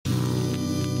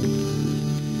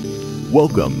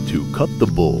Welcome to Cut the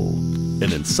Bull,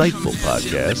 an insightful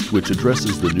podcast which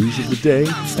addresses the news of the day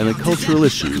and the cultural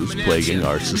issues plaguing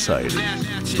our society,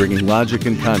 bringing logic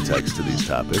and context to these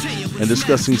topics and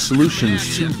discussing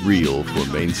solutions too real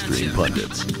for mainstream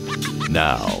pundits.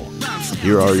 Now,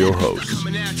 here are your hosts,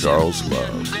 Charles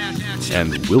Love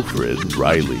and Wilfred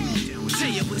Riley.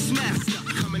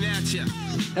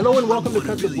 Hello and welcome to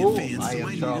Cut the Bull. I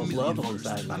am Charles Love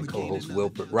alongside my co-host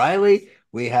Wilfred Riley.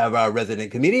 We have our resident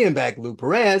comedian back, Lou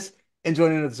Perez, and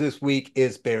joining us this week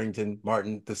is Barrington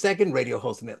Martin II, radio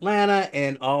host in Atlanta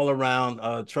and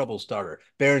all-around trouble starter.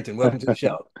 Barrington, welcome to the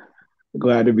show.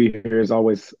 Glad to be here. It's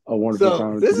always a wonderful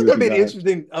time. This is going to be an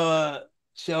interesting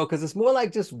show because it's more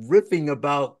like just riffing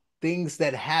about things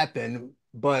that happen,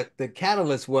 but the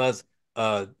catalyst was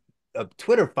a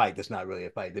Twitter fight that's not really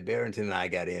a fight that Barrington and I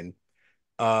got in.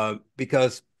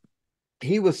 Because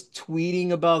he was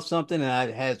tweeting about something and I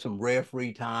had some rare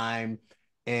free time,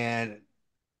 and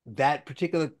that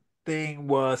particular thing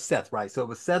was Seth, right? So it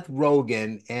was Seth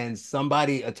Rogen and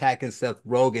somebody attacking Seth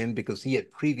Rogen because he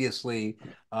had previously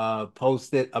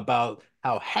posted about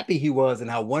how happy he was and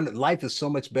how life is so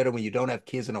much better when you don't have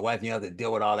kids and a wife and you have to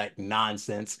deal with all that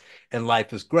nonsense and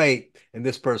life is great. And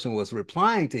this person was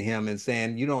replying to him and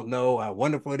saying, you don't know how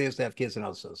wonderful it is to have kids and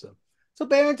all this stuff. So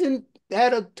Barrington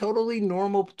had a totally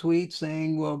normal tweet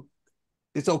saying, well,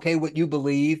 it's okay what you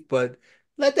believe, but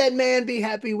let that man be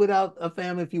happy without a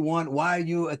family if you want. Why are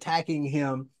you attacking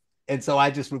him? And so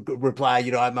I just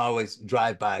replied, I'm always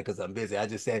drive by because I'm busy. I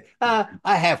just said, I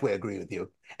halfway agree with you.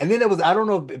 And then there was, I don't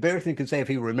know if Barrington can say if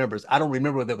he remembers. I don't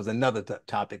remember if there was another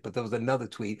topic, but there was another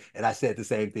tweet and I said the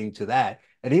same thing to that.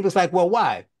 And he was like, well,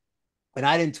 why? And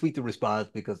I didn't tweet the response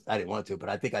because I didn't want to, but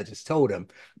I think I just told him.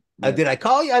 Did I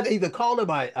call you? I either called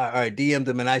him or I DM'd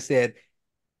him, and I said,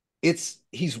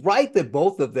 he's right that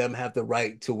both of them have the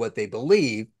right to what they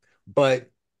believe, but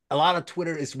a lot of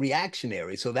Twitter is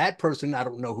reactionary. So that person, I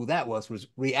don't know who that was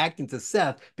reacting to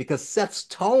Seth because Seth's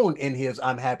tone in his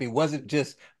I'm happy wasn't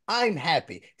just I'm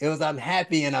happy. It was I'm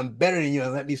happy and I'm better than you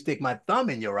and let me stick my thumb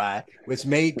in your eye, which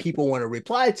made people want to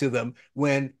reply to them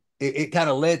when it kind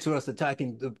of led to us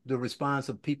attacking the response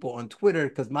of people on Twitter,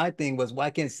 because my thing was, why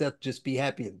can't Seth just be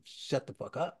happy and shut the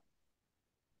fuck up?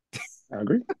 I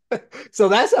agree. So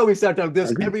that's how we started talking.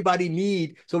 Does everybody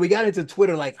need? So we got into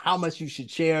Twitter, like how much you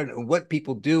should share and what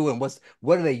people do and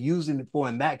what are they using it for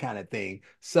and that kind of thing.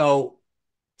 So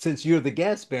since you're the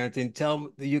guest, Barrington,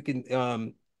 you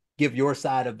can give your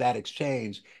side of that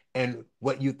exchange and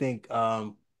what you think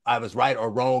I was right or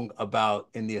wrong about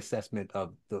in the assessment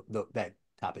of that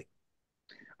topic.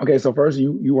 Okay, so first,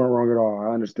 you weren't wrong at all.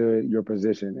 I understood your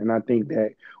position, and I think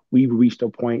that we've reached a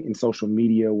point in social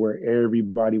media where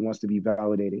everybody wants to be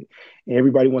validated.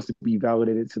 Everybody wants to be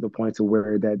validated to the point to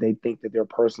where that they think that their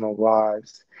personal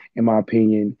lives, in my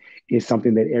opinion, is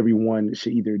something that everyone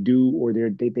should either do or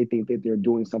they think that they're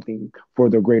doing something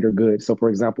for the greater good. So, for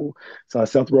example,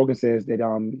 Seth Rogen says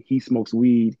that he smokes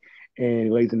weed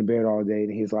and lays in the bed all day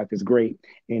and his life is great.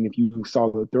 And if you saw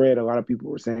the thread, a lot of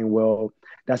people were saying, well,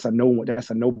 that's a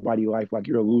nobody life. Like,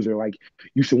 you're a loser. Like,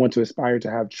 you should want to aspire to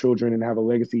have children and have a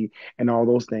legacy and all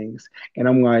those things. And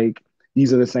I'm like,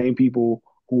 these are the same people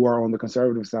who are on the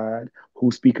conservative side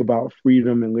who speak about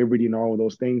freedom and liberty and all of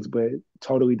those things, but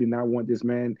totally did not want this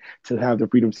man to have the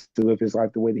freedom to live his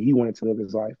life the way that he wanted to live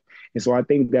his life. And so I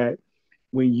think that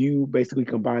when you basically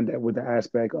combine that with the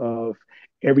aspect of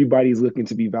everybody's looking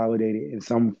to be validated in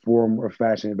some form or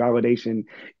fashion, validation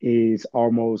is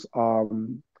almost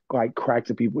like crack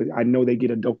to people. I know they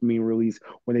get a dopamine release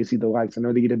when they see the likes. I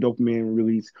know they get a dopamine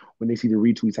release when they see the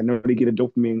retweets. I know they get a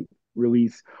dopamine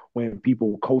release when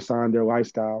people co-sign their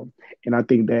lifestyle. And I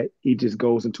think that it just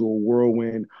goes into a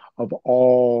whirlwind of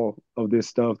all of this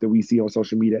stuff that we see on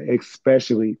social media,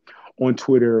 especially on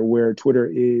Twitter, where Twitter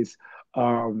is,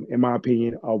 in my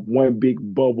opinion, one big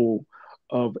bubble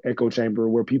of echo chamber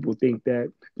where people think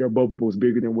that their bubble is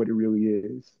bigger than what it really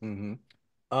is.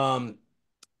 Mm-hmm.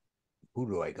 Who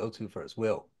do I go to first?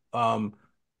 Will. Higher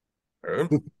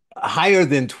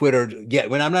than Twitter yet.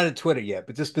 When I'm not at Twitter yet,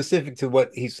 but just specific to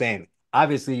what he's saying.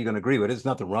 Obviously, you're going to agree with it. There's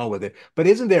nothing wrong with it. But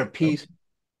isn't there a piece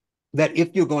that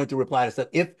if you're going to reply to stuff,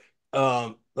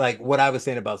 like what I was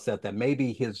saying about Seth, that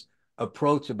maybe his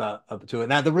approach to it.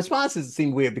 Now, the responses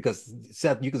seem weird because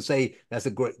Seth, you can say that's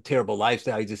a great, terrible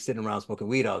lifestyle. He's just sitting around smoking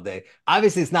weed all day.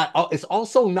 Obviously, it's not. It's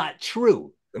also not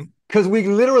true because we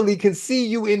literally can see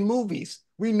you in movies.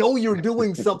 We know you're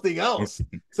doing something else.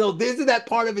 So isn't that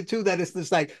part of it too, that it's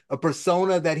just like a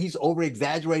persona that he's over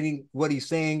exaggerating what he's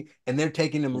saying and they're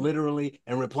taking him literally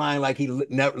and replying like he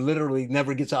literally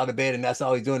never gets out of bed and that's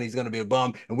all he's doing. He's going to be a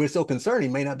bum. And we're so concerned he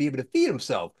may not be able to feed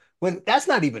himself when that's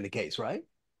not even the case, right?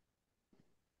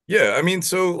 Yeah, I mean,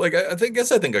 so like I think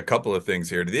a couple of things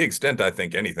here. To the extent I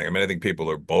think anything. I mean, I think people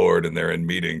are bored and they're in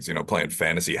meetings, playing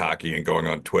fantasy hockey and going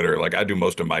on Twitter. Like I do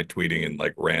most of my tweeting in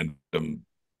like random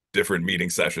different meeting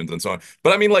sessions and so on.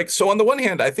 But I mean, like, so on the one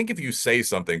hand, I think if you say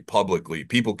something publicly,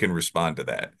 people can respond to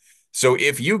that. So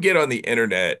if you get on the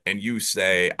internet and you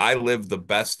say, I live the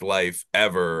best life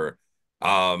ever,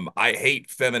 I hate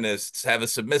feminists, have a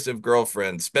submissive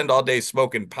girlfriend, spend all day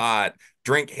smoking pot,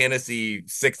 drink Hennessy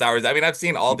 6 hours. I mean, I've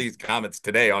seen all these comments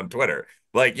today on Twitter.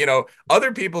 Like,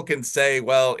 other people can say,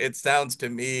 well, it sounds to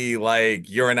me like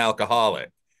you're an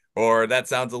alcoholic, or that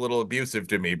sounds a little abusive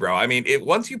to me, bro. I mean,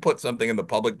 once you put something in the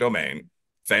public domain,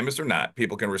 famous or not,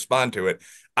 people can respond to it.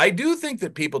 I do think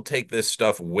that people take this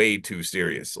stuff way too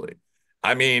seriously.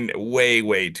 I mean, way,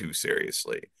 way too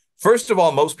seriously. First of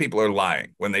all, most people are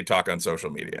lying when they talk on social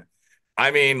media.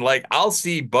 I mean, like, I'll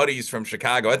see buddies from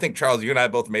Chicago. I think, Charles, you and I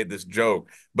both made this joke,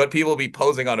 but people be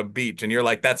posing on a beach and you're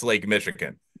like, that's Lake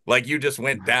Michigan. Like, you just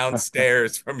went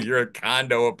downstairs from your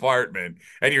condo apartment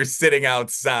and you're sitting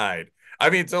outside. I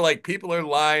mean, so like, people are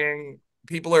lying,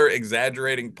 people are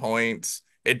exaggerating points.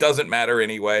 It doesn't matter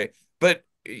anyway. But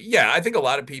yeah, I think a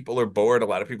lot of people are bored. A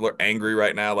lot of people are angry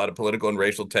right now, a lot of political and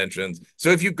racial tensions. So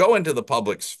if you go into the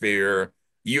public sphere,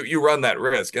 you run that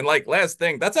risk. And like last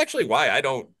thing, that's actually why I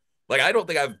don't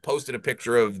think I've posted a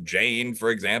picture of Jane,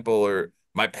 for example, or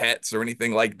my pets or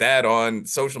anything like that on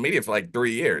social media for like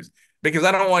 3 years because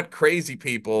I don't want crazy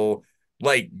people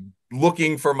like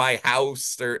looking for my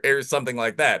house or something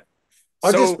like that.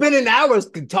 Or just So spending hours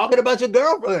talking about your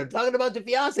girlfriend, talking about your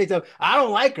fiance. So I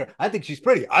don't like her. I think she's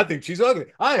pretty. I think she's ugly.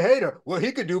 I hate her. Well,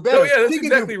 he could do no, better. yeah, that's She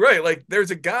could do. exactly right. Like,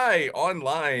 there's a guy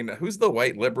online who's the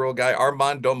white liberal guy,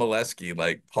 Armand Domaleski,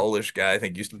 like Polish guy. I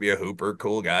think used to be a hooper,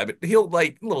 cool guy, but he'll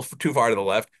like a little too far to the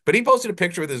left. But he posted a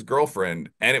picture with his girlfriend,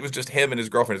 and it was just him and his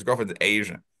girlfriend. His girlfriend's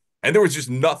Asian, and there was just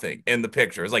nothing in the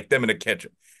picture. It was like them in a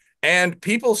kitchen, and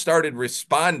people started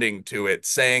responding to it,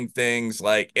 saying things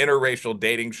like interracial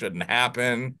dating shouldn't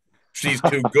happen. She's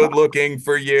too good looking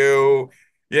for you,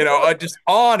 just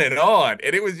on and on.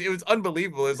 And it was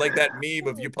unbelievable. It was like that meme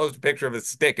of you post a picture of a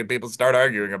stick and people start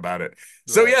arguing about it.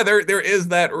 So Right. yeah, there is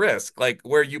that risk, like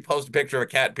where you post a picture of a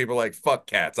cat, and people are like, "Fuck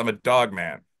cats, I'm a dog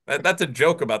man." That's a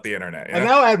joke about the internet, you And know.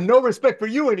 now I have no respect for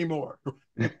you anymore.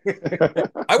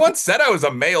 I once said I was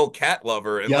a male cat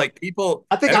lover, and Yep. like people,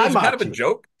 I think and it I was kind of mocked a you.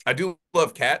 joke. I do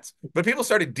love cats, but people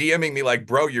started DMing me like,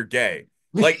 "Bro, you're gay."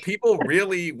 Like people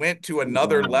really went to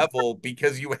another Wow. level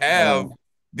because you have Wow.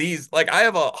 these. Like I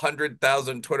have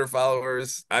 100,000 Twitter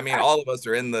followers. I mean, all of us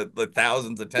are in the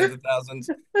thousands, the tens of thousands.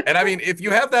 And I mean, if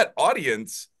you have that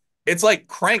audience, it's like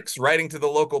cranks writing to the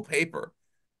local paper.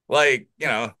 Like,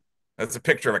 that's a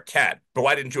picture of a cat, but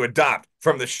why didn't you adopt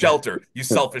from the shelter, you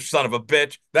selfish son of a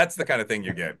bitch? That's the kind of thing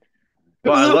you get.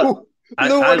 Well, I love, Lou,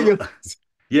 Lou, what are you?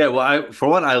 yeah. Well, for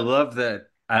one, I love that.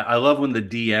 I love when the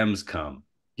DMs come,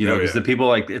 Oh because the yeah. people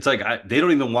like it's like they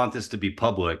don't even want this to be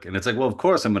public, and it's like, well, of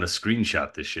course, I'm going to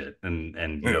screenshot this shit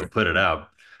and put it out.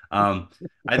 Um,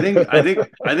 I think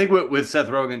with Seth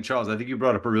Rogen, Charles, I think you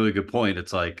brought up a really good point.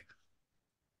 It's like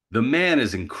the man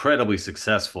is incredibly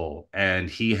successful and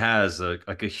he has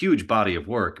like a huge body of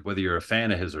work, whether you're a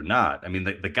fan of his or not. I mean,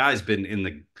 the guy's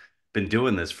been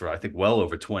doing this for I think well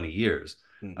over 20 years.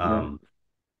 Mhm.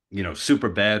 Yeah. Um, Super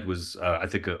Bad was I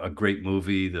think a great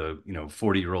movie. The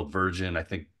 40-year-old virgin I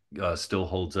think still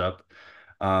holds up.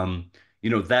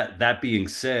 That being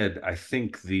said, I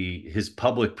think the his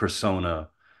public persona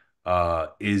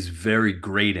is very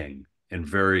grating and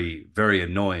very, very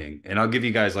annoying. And I'll give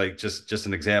you guys like just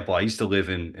an example. I used to live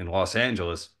in Los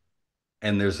Angeles,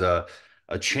 and there's a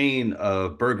chain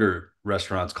of burger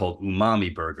restaurants called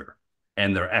Umami Burger,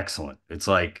 and they're excellent. It's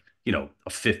like, a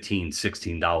 15,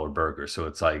 $16 burger. So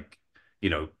it's like, you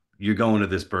know, you're going to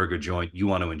this burger joint, you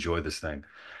want to enjoy this thing.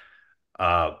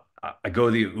 I go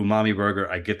to the Umami Burger,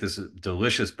 I get this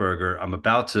delicious burger. I'm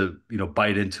about to,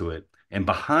 bite into it, and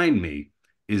behind me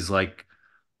is like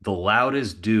the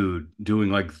loudest dude doing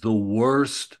like the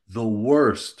worst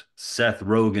Seth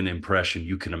Rogen impression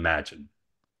you can imagine.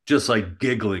 Just like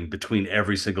giggling between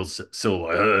every single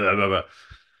syllable.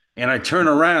 And I turn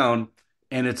around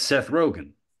and it's Seth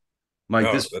Rogen. Like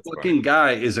Oh, this that's funny. fucking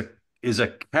guy is a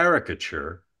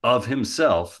caricature of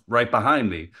himself right behind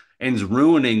me and is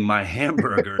ruining my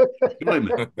hamburger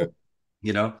enjoyment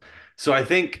you know so I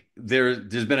think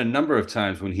there's been a number of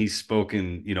times when he's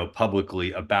spoken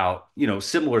publicly about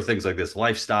similar things like this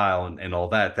lifestyle and all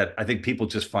that I think people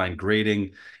just find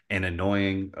grating and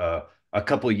annoying. A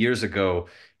couple of years ago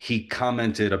he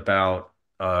commented about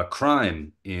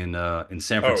crime in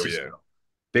San Oh yeah. Francisco,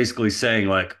 basically saying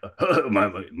like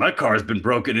my car's been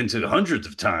broken into hundreds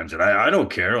of times and I don't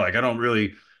care, like I don't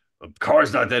really a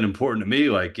car's not that important to me.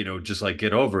 Like, just like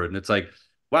get over it. And it's like,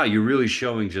 wow, you're really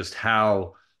showing just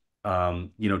how,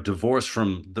 divorced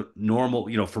from the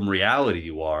normal, from reality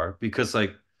you are. Because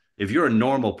like, if you're a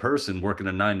normal person working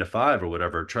a 9 to 5 or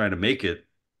whatever, trying to make it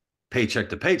paycheck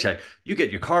to paycheck, you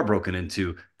get your car broken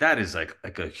into. That is like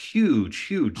a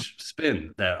huge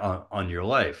spin that on your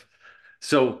life.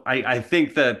 So I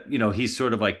think that, he's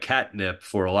sort of like catnip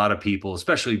for a lot of people,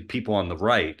 especially people on the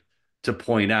right, to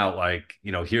point out like,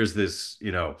 here's this,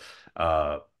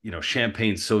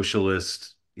 champagne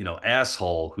socialist,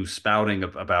 asshole who's spouting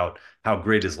about how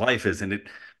great his life is. And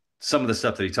some of the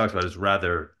stuff that he talks about is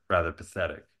rather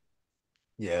pathetic.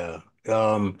 Yeah.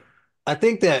 I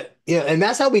think that, yeah, and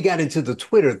that's how we got into the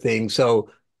Twitter thing. So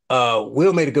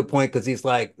Will made a good point because he's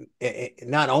like,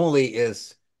 not only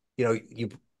is,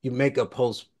 you make a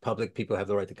post public, people have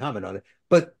the right to comment on it,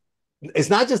 but it's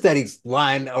not just that he's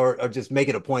lying or just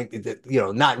making a point that,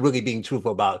 not really being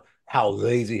truthful about how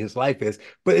lazy his life is,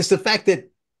 but it's the fact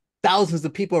that thousands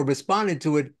of people are responding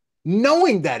to it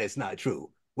knowing that it's not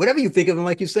true. Whatever you think of him,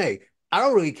 like you say, I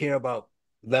don't really care about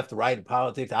left, right in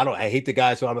politics. I hate the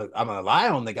guy, so I'm gonna lie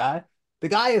on the guy. The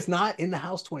guy is not in the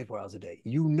house 24 hours a day.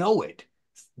 You know it.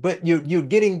 But you're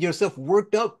getting yourself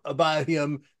worked up about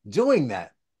him doing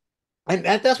that. And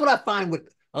that's what I find with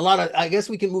a lot of, I guess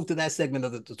we can move to that segment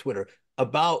of the Twitter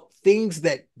about things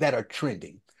that are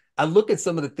trending. I look at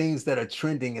some of the things that are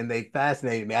trending and they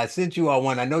fascinate me. I sent you all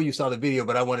one. I know you saw the video,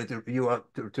 but I wanted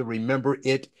to remember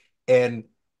it and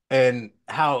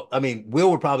how, I mean,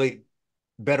 Will would probably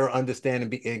better understand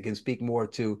and can speak more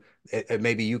to,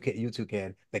 maybe you two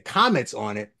can, the comments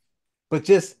on it, but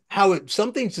just how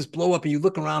some things just blow up and you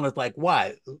look around, it's like,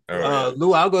 why? Oh yeah.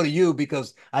 Lou, I'll go to you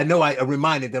because I know I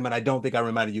reminded them and I don't think I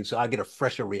reminded you, so I get a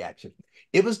fresher reaction.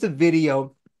 It was the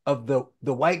video of the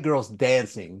white girls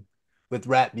dancing with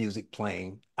rap music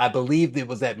playing. I believe it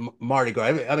was at Mardi Gras.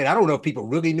 I mean, I don't know if people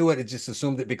really knew it. It just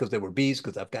assumed it because they were bees,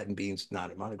 because I've gotten beans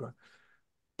not at Mardi Gras.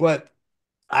 But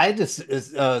I just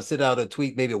sent out a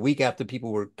tweet maybe a week after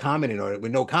people were commenting on it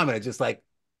with no comment. It's just like,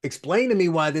 explain to me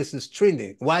why this is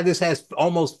trending, why this has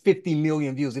almost 50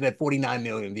 million views. It had 49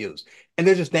 million views, and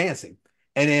they're just dancing.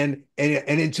 And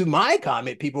then to my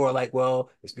comment, people are like, well,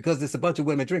 it's because it's a bunch of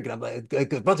women drinking. I'm like,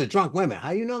 a bunch of drunk women.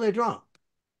 How do you know they're drunk?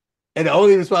 And the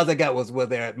only response I got was, well,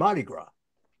 they're at Mardi Gras.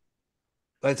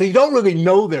 Right? So you don't really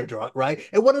know they're drunk, right?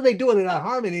 And what are they doing? They're not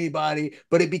harming anybody,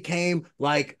 but it became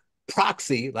like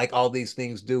proxy, like all these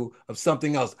things do, of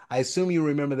something else. I assume you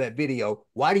remember that video.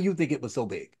 Why do you think it was so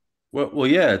big? Well,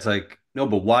 yeah, it's like, no,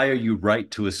 but why are you right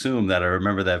to assume that I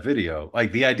remember that video?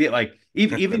 Like the idea, like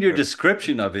even your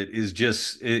description of it is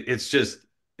just,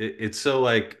 it's so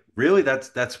like, really,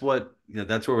 that's what,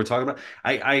 that's what we're talking about.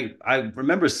 I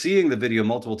remember seeing the video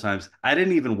multiple times. I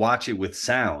didn't even watch it with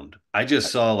sound. I just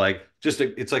saw like,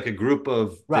 it's like a group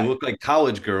of, they Right. look like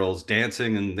college girls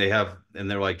dancing and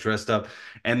they're like dressed up.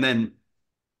 And then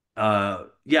yeah,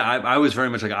 I was very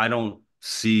much like, I don't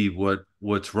see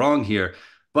what's wrong here.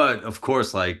 But of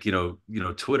course, like,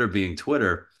 Twitter being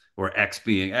Twitter or X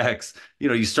being X,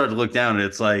 you start to look down and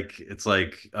it's like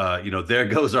there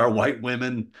goes our white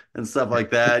women and stuff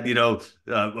like that,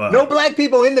 No black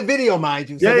people in the video, mind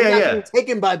you. So yeah, they're yeah, not yeah. being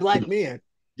taken by black men.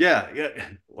 Yeah, yeah.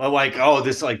 Well, like, oh,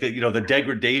 this like the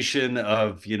degradation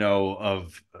of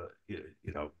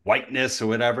whiteness or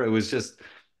whatever. It was just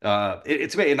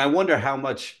it's amazing. And I wonder how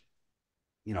much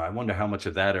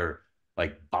of that are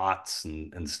like bots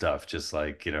and stuff, just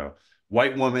like,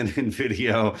 white woman in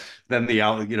video, then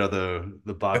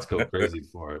the bots go crazy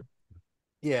for it.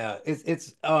 Yeah,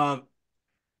 it's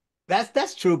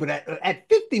that's true, but at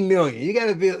 50 million, you got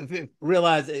to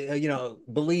realize,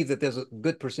 believe that there's a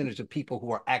good percentage of people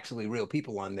who are actually real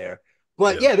people on there.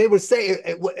 But Yeah. yeah, they would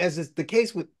say, as is the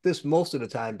case with this most of the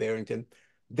time, Barrington,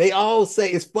 they all say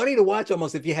it's funny to watch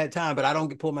almost if you had time, but I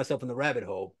don't pull myself in the rabbit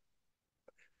hole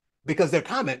because they're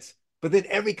comments. But then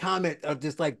every comment are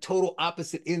just like total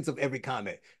opposite ends of every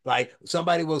comment. Like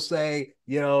somebody will say,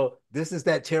 this is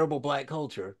that terrible black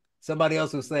culture. Somebody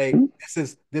else will say,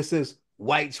 this is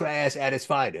white trash at its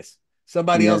finest.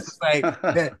 Somebody else will Yes.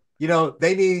 say that,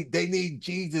 they need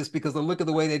Jesus because the look of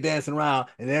the way they're dancing around,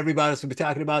 and everybody's be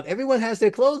talking about everyone has their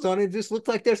clothes on. It just looks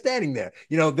like they're standing there.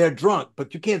 They're drunk,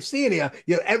 but you can't see any.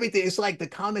 Everything. It's like the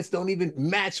comments don't even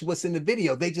match what's in the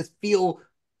video. They just feel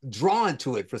drawn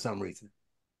to it for some reason.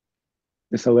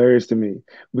 It's hilarious to me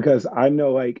because I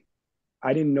know, like,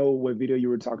 I didn't know what video you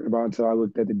were talking about until I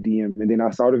looked at the DM, and then I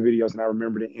saw the videos and I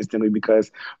remembered it instantly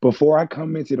because before I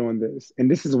commented on this,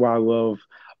 and this is why I love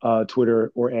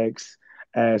Twitter or X,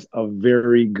 as a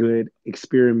very good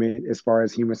experiment as far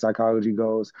as human psychology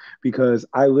goes, because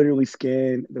I literally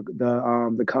scanned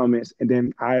the comments and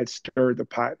then I stirred the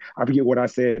pot. I forget what I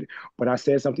said, but I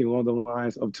said something along the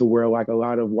lines of to where like a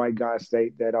lot of white guys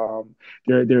state that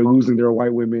they're losing their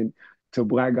white women to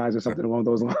black guys or something along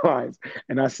those lines.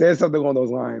 And I said something along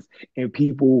those lines, and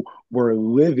people were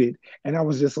livid. And I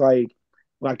was just like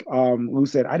Lou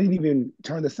said, I didn't even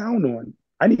turn the sound on.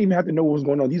 I didn't even have to know what was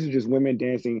going on. These are just women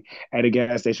dancing at a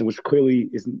gas station, which clearly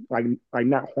is like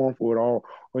not harmful at all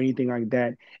or anything like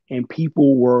that. And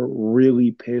people were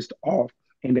really pissed off.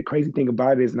 And the crazy thing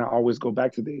about it is, and I always go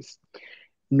back to this,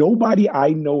 nobody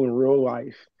I know in real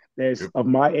life that's Yep. of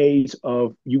my age,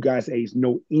 of you guys' age,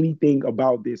 know anything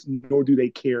about this, nor do they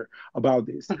care about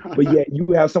this. But yet you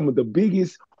have some of the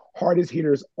biggest, hardest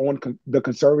hitters on the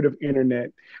conservative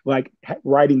internet, like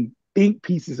writing think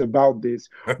pieces about this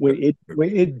when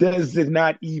it does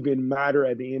not even matter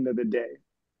at the end of the day.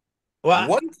 Well,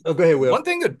 One go ahead, one Will.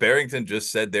 thing that Barrington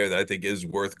just said there that I think is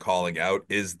worth calling out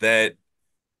is that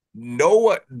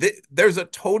no there's a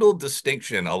total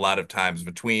distinction a lot of times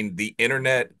between the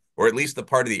internet, or at least the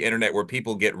part of the internet where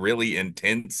people get really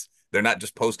intense, they're not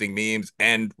just posting memes,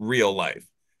 and real life.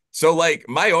 So like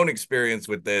my own experience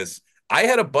with this,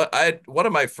 one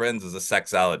of my friends is a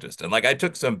sexologist, and like I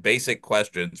took some basic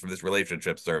questions from this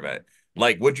relationship survey,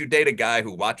 like would you date a guy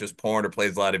who watches porn or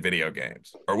plays a lot of video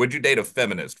games, or would you date a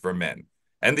feminist for men?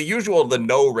 And the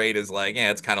no rate is like,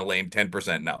 yeah, it's kind of lame,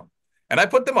 10% no. And I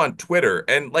put them on Twitter,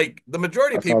 and like the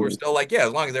majority I of saw people were this. still like, yeah,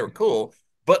 as long as they were cool.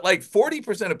 But like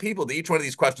 40% of people to each one of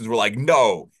these questions were like,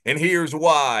 no. And here's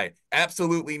why.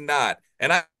 Absolutely not.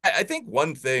 And I think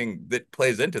one thing that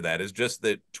plays into that is just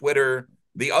that Twitter,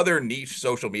 the other niche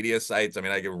social media sites, I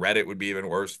mean, like Reddit would be even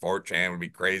worse, 4chan would be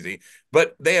crazy,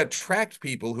 but they attract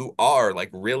people who are like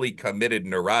really committed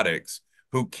neurotics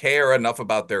who care enough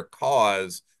about their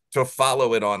cause to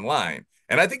follow it online.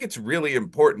 And I think it's really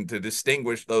important to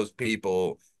distinguish those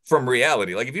people from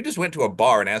reality. Like if you just went to a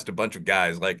bar and asked a bunch of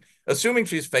guys, like assuming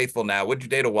she's faithful now, would you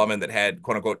date a woman that had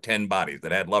quote unquote 10 bodies,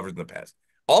 that had lovers in the past?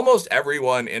 Almost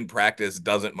everyone in practice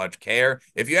doesn't much care.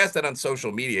 If you ask that on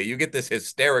social media, you get this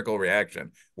hysterical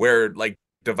reaction where like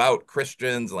devout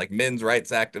Christians, like men's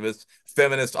rights activists,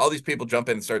 feminists, all these people jump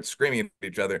in and start screaming at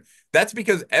each other. That's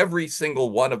because every single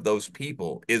one of those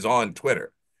people is on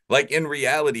Twitter. Like in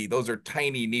reality, those are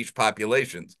tiny niche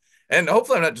populations. And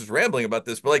hopefully I'm not just rambling about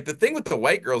this, but like the thing with the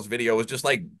white girls video was just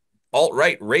like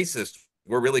alt-right racists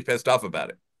were really pissed off about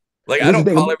it. Like And I this is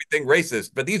don't the call thing. everything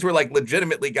racist, but these were like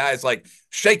legitimately guys like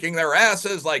shaking their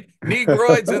asses like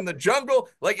negroids in the jungle.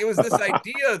 Like it was this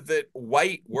idea that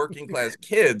white working class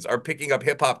kids are picking up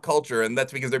hip hop culture, and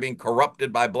that's because they're being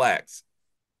corrupted by blacks.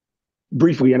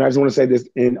 Briefly, and I just want to say this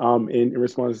in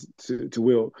response to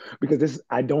Will, because this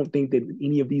I don't think that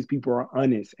any of these people are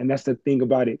honest, and that's the thing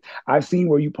about it. I've seen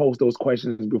where you post those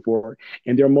questions before,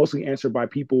 and they're mostly answered by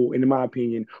people, in my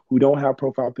opinion, who don't have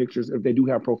profile pictures. If they do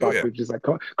have Oh profile yeah. pictures, like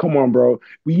come on, bro,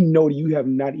 we know that you have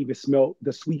not even smelled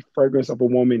the sweet fragrance of a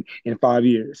woman in 5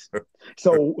 years.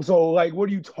 So like, what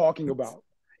are you talking about?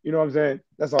 You know what I'm saying?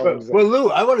 That's all I want to Well, say. Lou,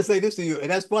 I want to say this to you,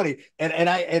 and that's funny. I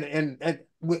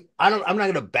don't. I'm not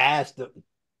going to bash the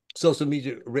social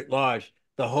media writ large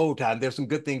the whole time. There's some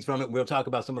good things from it. We'll talk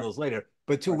about some of Right, those later.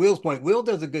 But to right. Will's point, Will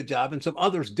does a good job, and some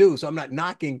others do. So I'm not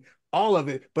knocking all of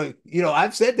it. But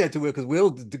I've said that to Will because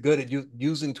Will's good at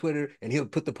using Twitter, and he'll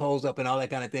put the polls up and all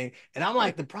that kind of thing. And I'm Right.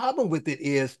 like, the problem with it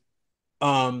is,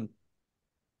 um,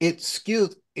 it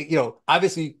skews.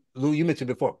 Obviously, Lou, you mentioned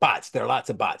before bots. There are lots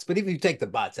of bots, but if you take the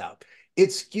bots out, it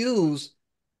skews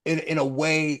in a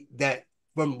way that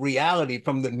from reality,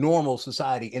 from the normal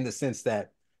society, in the sense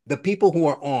that the people who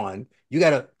are on, you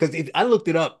gotta, because if I looked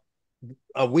it up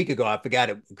a week ago, I forgot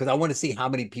it because I want to see how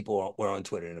many people were on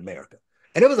Twitter in America,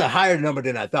 and it was a higher number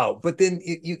than I thought. But then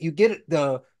you get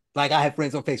like I have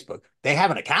friends on Facebook, they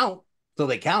have an account, so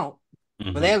they count,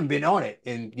 but they Hmm. haven't been on it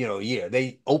in a year.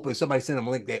 They open somebody sent them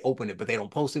a link, they open it, but they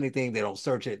don't post anything, they don't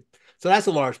search it. So that's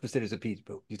a large percentage of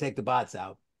people. You take the bots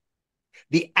out,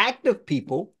 the active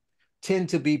people tend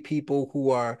to be people who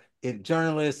are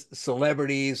journalists,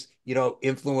 celebrities,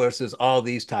 influencers, all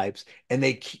these types, and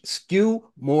they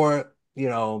skew more,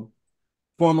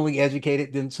 formally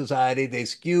educated than society. They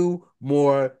skew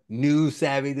more news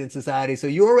savvy than society. So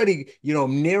you're already,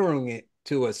 narrowing it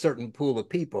to a certain pool of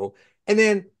people. And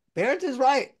then Barrett is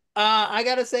right. I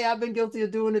gotta say, I've been guilty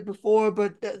of doing it before,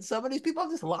 but some of these people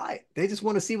just lie. They just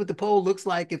want to see what the poll looks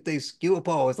like if they skew a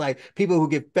poll. It's like people who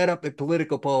get fed up at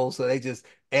political polls, so they just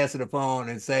answer the phone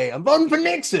and say, "I'm voting for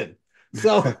Nixon."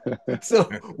 So, so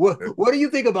what do you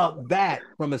think about that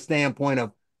from a standpoint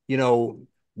of, you know,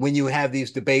 when you have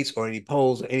these debates or any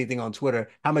polls or anything on Twitter,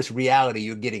 how much reality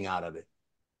you're getting out of it.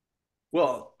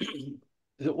 Well,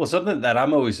 well, something that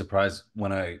I'm always surprised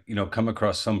when I, come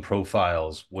across some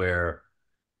profiles where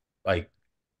like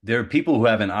there are people who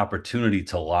have an opportunity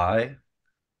to lie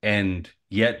and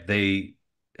yet they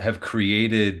have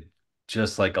created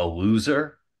just like a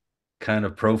loser kind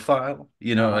of profile,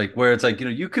 like where it's like,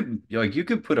 you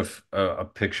could put a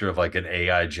picture of like an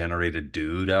AI generated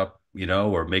dude up,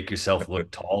 or make yourself look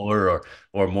taller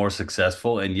or more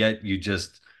successful, and yet you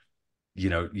just,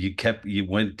 you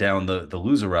went down the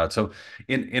loser route. So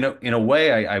in a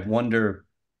way, I wonder,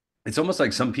 it's almost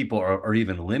like some people are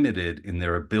even limited in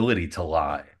their ability to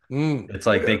lie. It's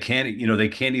like they can't, they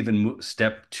can't even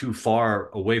step too far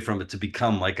away from it to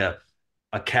become like a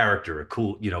character, a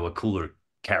cooler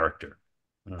character.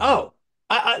 Oh,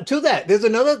 to that, there's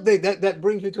another thing that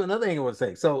brings me to another thing I want to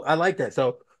say. So I like that.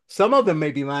 So some of them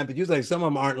may be lying, but usually some of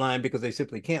them aren't lying because they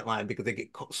simply can't lie because they get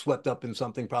swept up in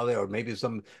something probably, or maybe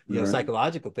some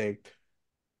psychological thing.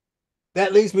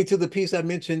 That leads me to the piece I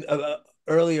mentioned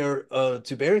earlier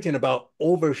to Barrington about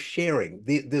oversharing.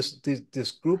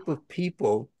 This group of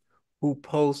people who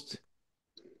post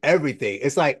everything.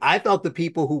 It's like I thought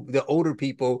the old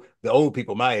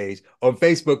people my age on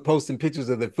Facebook posting pictures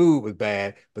of their food was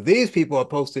bad, but these people are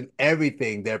posting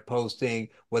everything. They're posting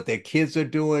what their kids are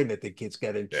doing, that their kids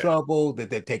got in trouble,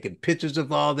 that they're taking pictures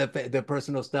of all their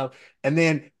personal stuff. And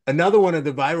then another one of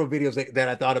the viral videos that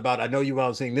I thought about, I know you've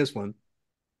all seen this one,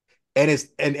 and it's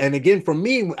and again, for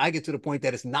me, I get to the point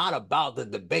that it's not about the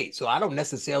debate. So I don't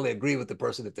necessarily agree with the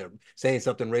person if they're saying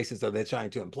something racist or they're trying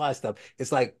to imply stuff.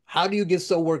 It's like, how do you get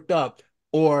so worked up,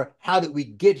 or how did we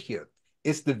get here?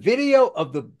 It's the video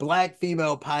of the black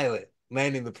female pilot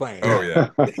landing the plane. Oh yeah.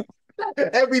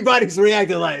 Everybody's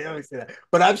reacting like, let me say that.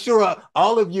 But I'm sure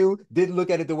all of you didn't look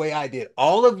at it the way I did.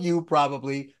 All of you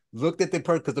probably looked at the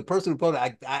person, because the person who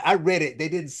posted, I read it. They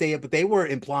didn't say it, but they were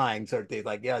implying certain things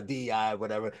like, yeah, DEI,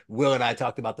 whatever. Will and I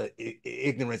talked about the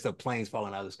ignorance of planes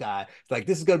falling out of the sky. It's like,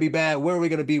 this is going to be bad. Where are we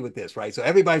going to be with this, right? So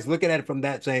everybody's looking at it from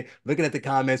that, saying, looking at the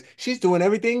comments, she's doing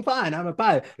everything fine. I'm a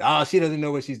pilot. Oh, she doesn't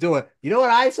know what she's doing. You know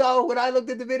what I saw when I looked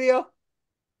at the video?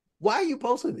 Why are you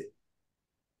posting it?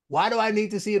 Why do I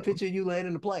need to see a picture of you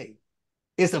landing the plane?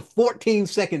 It's a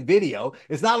 14-second video.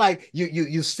 It's not like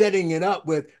you setting it up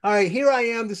with, all right, here I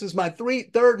am. This is my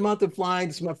third month of flying.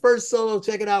 This is my first solo.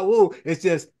 Check it out. Woo. It's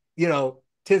just,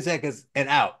 10 seconds and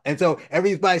out. And so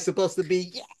everybody's supposed to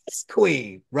be, yes,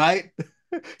 queen, right?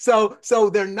 So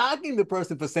they're knocking the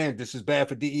person for saying this is bad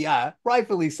for DEI,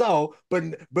 rightfully so. But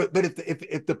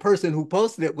if the person who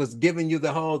posted it was giving you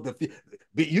the whole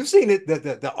you've seen it,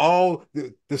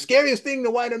 the scariest thing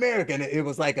to white America, and it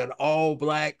was like an all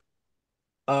black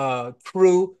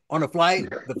crew on a flight,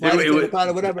 the flight attendant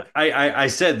pilot, whatever. I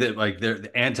said that like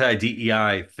the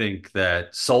anti-DEI think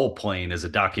that Soul Plane is a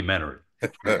documentary.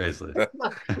 Basically.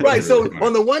 Right. So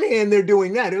on the one hand, they're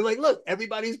doing that. They're like, look,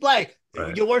 everybody's black.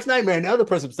 Right. Your worst nightmare. And the other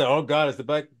person said, oh God, it's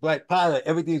the black pilot.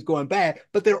 Everything's going bad.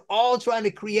 But they're all trying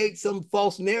to create some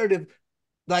false narrative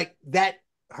like that.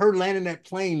 Her landing that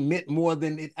plane meant more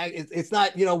than it's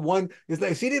not, it's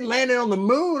like she didn't land it on the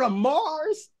moon or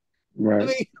Mars. Right. I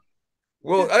mean,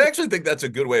 well, I actually think that's a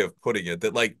good way of putting it,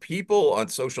 that like people on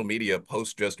social media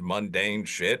post just mundane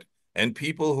shit, and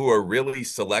people who are really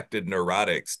selected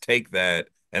neurotics take that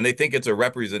and they think it's a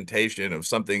representation of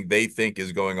something they think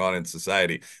is going on in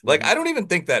society. Like, I don't even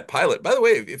think that pilot, by the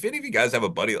way, if any of you guys have a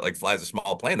buddy that like flies a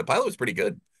small plane, the pilot was pretty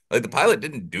good. Like the pilot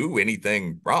didn't do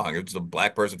anything wrong. It was a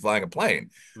black person flying a plane.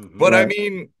 But I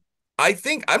mean, I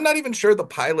think I'm not even sure the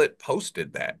pilot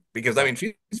posted that, because I mean,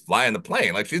 she's flying the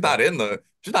plane. Like she's not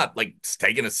like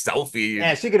taking a selfie.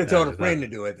 Yeah, she could have told a friend to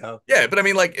do it though. Yeah, but I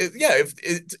mean, like, if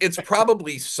it's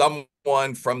probably someone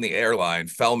from the airline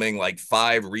filming like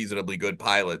 5 reasonably good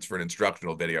pilots for an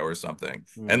instructional video or something,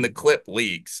 and the clip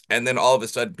leaks, and then all of a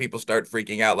sudden people start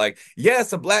freaking out, like,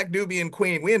 yes, a black Nubian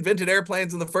queen. We invented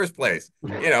airplanes in the first place,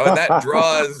 and that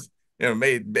draws,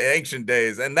 made ancient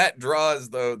days, and that draws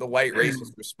the white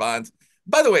racist response.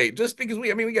 By the way, just because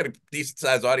we got a decent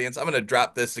sized audience, I'm gonna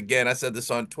drop this again. I said this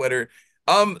on Twitter.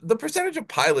 The percentage of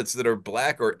pilots that are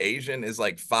black or Asian is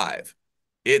like 5.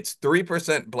 It's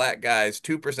 3% black guys,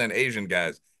 2% Asian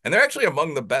guys. And they're actually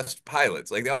among the best pilots.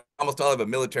 Like they almost all have a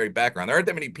military background. There aren't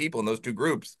that many people in those two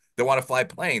groups that want to fly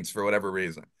planes for whatever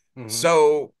reason.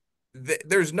 So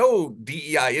there's no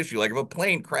DEI issue. Like if a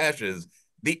plane crashes,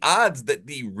 the odds that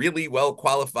the really well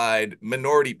qualified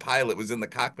minority pilot was in the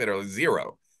cockpit are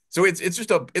 0. So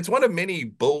it's one of many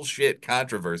bullshit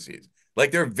controversies.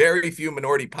 Like there are very few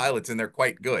minority pilots and they're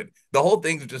quite good. The whole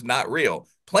thing's just not real.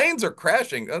 Planes are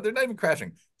crashing. Oh, they're not even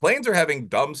crashing. Planes are having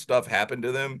dumb stuff happen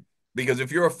to them because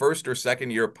if you're a first or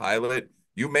second year pilot,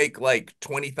 you make like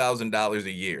 $20,000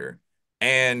 a year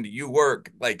and you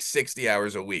work like 60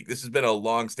 hours a week. This has been a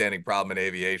long-standing problem in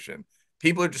aviation.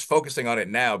 People are just focusing on it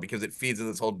now because it feeds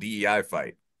into this whole DEI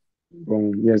fight.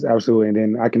 Boom. Yes, absolutely. And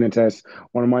then I can attest,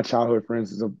 one of my childhood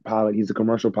friends is a pilot. He's a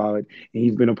commercial pilot, and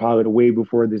he's been a pilot way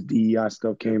before this DEI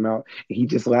stuff came out. And he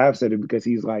just laughs at it because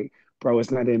he's like, bro,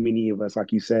 it's not that many of us,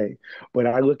 like you say. But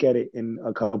I look at it in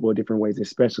a couple of different ways,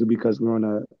 especially because we're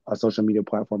on a social media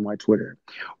platform like Twitter,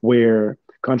 where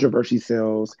controversy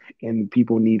sells and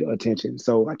people need attention.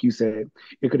 So, like you said,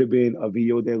 it could have been a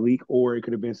video that leaked, or it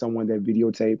could have been someone that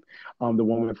videotaped the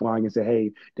woman flying and said,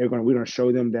 "Hey, we're gonna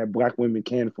show them that Black women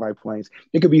can fly planes."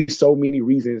 It could be so many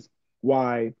reasons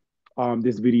why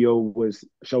this video was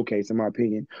showcased, in my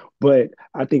opinion. But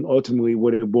I think ultimately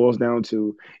what it boils down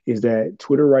to is that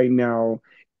Twitter right now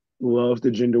loves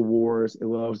the gender wars, it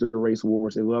loves the race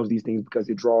wars, it loves these things because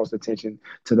it draws attention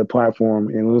to the platform.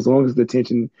 And as long as the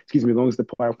attention, excuse me, as long as the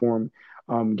platform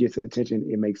gets attention,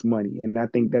 it makes money. And I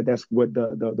think that that's what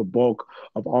the bulk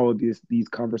of all of these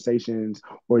conversations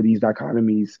or these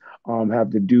dichotomies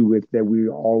have to do with, that we're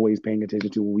always paying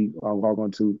attention to when we log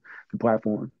onto the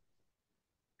platform.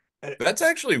 That's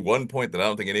actually one point that I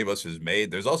don't think any of us has made.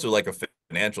 There's also like a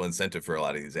financial incentive for a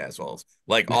lot of these assholes,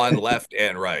 like on left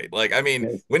and right. Like, I mean,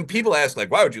 Yes. when people ask, like,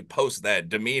 why would you post that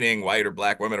demeaning white or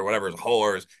black women or whatever as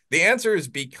whores? The answer is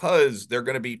because there are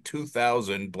going to be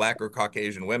 2,000 black or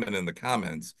Caucasian women in the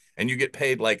comments, and you get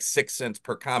paid like 6 cents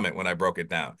per comment when I broke it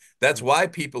down. That's why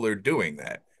people are doing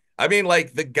that. I mean,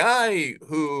 like the guy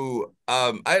who,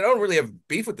 I don't really have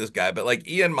beef with this guy, but like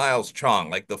Ian Miles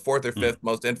Chong, like the fourth or fifth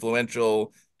most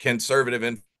influential conservative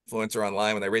influencer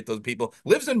online when they rate those people,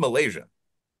 lives in Malaysia.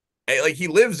 Like he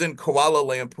lives in Kuala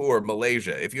Lumpur,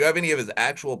 Malaysia. If you have any of his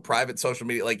actual private social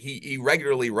media, like he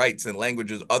regularly writes in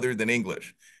languages other than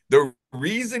English. The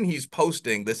reason he's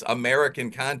posting this American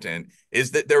content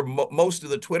is that they're most of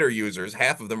the Twitter users,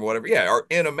 half of them or whatever, yeah, are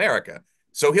in America.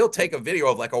 So he'll take a video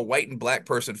of like a white and black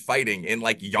person fighting in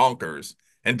like Yonkers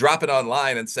and drop it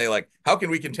online and say like, how can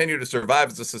we continue to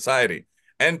survive as a society?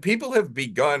 And people have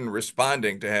begun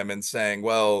responding to him and saying,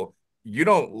 well, you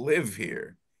don't live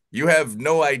here. You have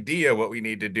no idea what we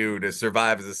need to do to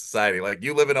survive as a society. Like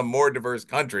you live in a more diverse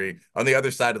country on the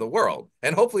other side of the world.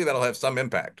 And hopefully that'll have some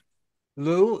impact.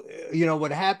 Lou,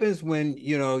 what happens when,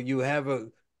 you have a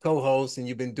co-host and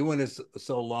you've been doing this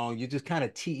so long, you just kind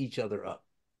of tee each other up.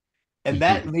 And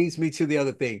that leads me to the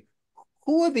other thing.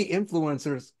 Who are the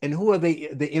influencers and who are the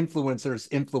influencers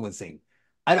influencing?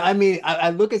 I mean, I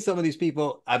look at some of these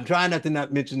people. I'm trying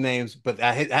not mention names, but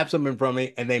I have some in front of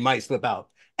me and they might slip out.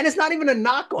 And it's not even a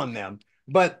knock on them,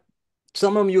 but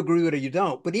some of them you agree with or you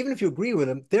don't. But even if you agree with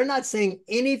them, they're not saying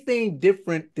anything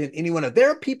different than anyone else. There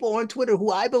are people on Twitter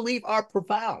who I believe are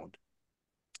profound.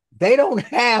 They don't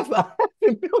have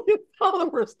 500,000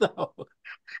 followers, though.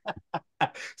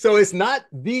 So it's not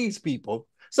these people.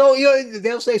 So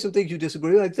they'll say some things you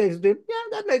disagree with. Like say, yeah,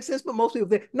 that makes sense. But most people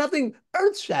think nothing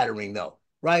earth-shattering, though,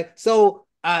 right? So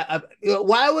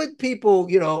why would people,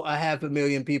 a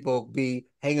 500,000 people be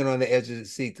hanging on the edge of the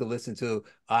seat to listen to,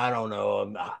 I don't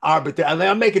know, arbitrary. I mean,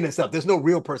 I'm making this up. There's no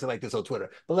real person like this on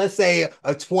Twitter. But let's say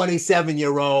a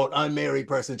 27-year-old unmarried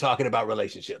person talking about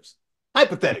relationships,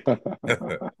 hypothetically.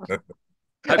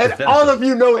 And all of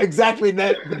you know exactly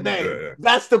the name.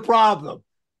 That's the problem.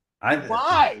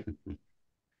 Why?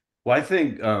 Well, I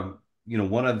think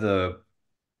one of the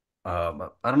I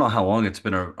don't know how long it's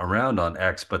been around on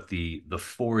X, but the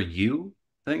for you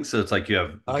thing. So it's like you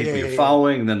have people you're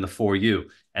following, and then the for you,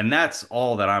 and that's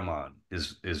all that I'm on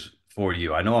is for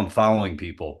you. I know I'm following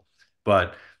people,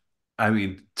 but I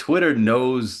mean, Twitter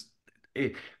knows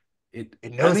it. It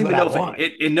knows I don't even know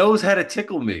if it knows how to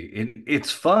tickle me. It's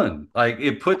fun. Like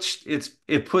it puts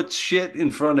shit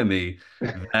in front of me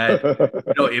that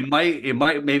it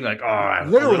might make like a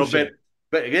little bit,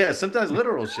 but yeah, sometimes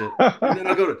literal shit. And then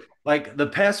I go to like the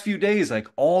past few days, like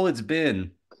all it's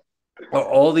been are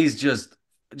all these just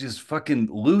fucking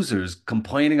losers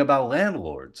complaining about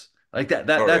landlords. Like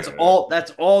that's all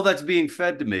that's being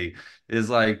fed to me is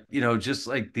like, just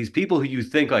like these people who you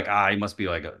think like, he must be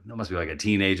like a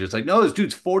teenager. It's like, no, this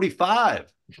dude's 45.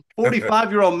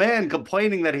 45-year-old man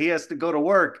complaining that he has to go to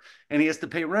work and he has to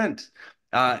pay rent.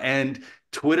 And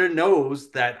Twitter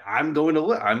knows that I'm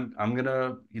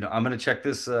gonna check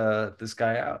this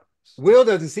guy out. Will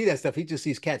doesn't see that stuff. He just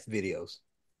sees cats videos.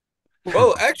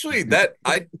 Well, actually,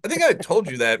 I think I told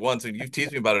you that once, and you've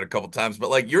teased me about it a couple times.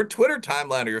 But like your Twitter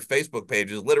timeline or your Facebook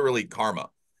page is literally karma.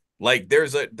 Like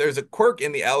there's a quirk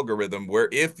in the algorithm where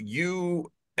if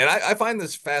you And I find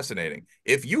this fascinating.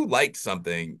 If you like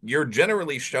something, you're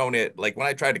generally shown it, like when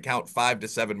I tried to count 5 to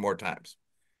 7 more times.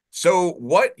 So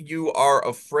what you are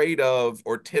afraid of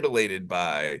or titillated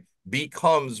by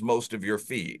becomes most of your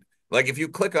feed. Like if you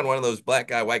click on one of those black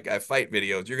guy, white guy fight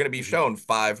videos, you're going to be shown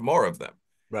 5 more of them.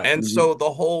 Right. And so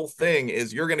the whole thing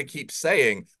is you're going to keep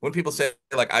saying, when people say,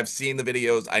 like, I've seen the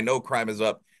videos, I know crime is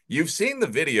up. You've seen the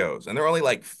videos, and there are only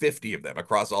like 50 of them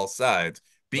across all sides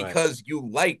Right. because you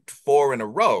liked 4 in a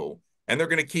row, and they're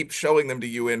going to keep showing them to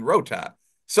you in Rota.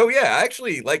 So yeah,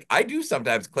 actually, like I do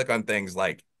sometimes click on things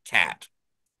like cat,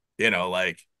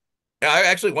 like I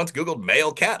actually once Googled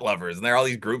male cat lovers, and there are all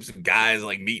these groups of guys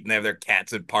like meeting, they have their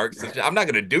cats at parks. I'm not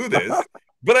going to do this.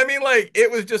 But I mean, like, it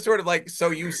was just sort of like, so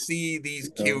you see these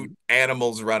cute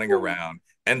animals running around,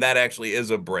 and that actually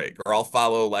is a break. Or I'll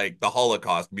follow like the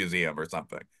Holocaust Museum or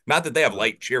something. Not that they have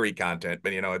light, cheery content,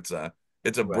 but it's a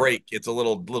Right. break. It's a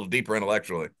little deeper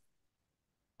intellectually.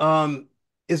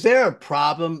 Is there a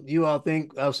problem you all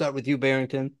think? I'll start with you,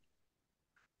 Barrington,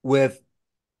 with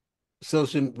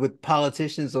with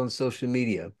politicians on social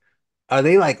media. Are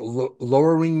they like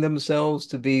lowering themselves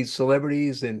to be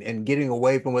celebrities and getting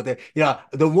away from what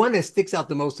the one that sticks out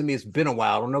the most to me, it's been a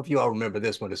while. I don't know if you all remember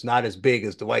this one. It's not as big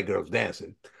as the White Girls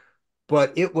Dancing,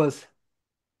 but it was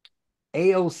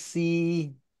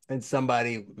AOC and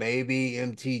somebody, maybe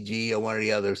MTG or one of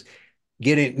the others,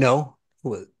 getting no,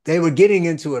 they were getting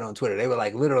into it on Twitter. They were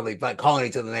like literally like calling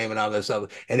each other name and all this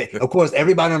stuff. And of course,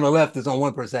 everybody on the left is on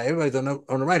one side, everybody's on the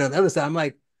right on the other side. I'm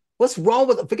like, what's wrong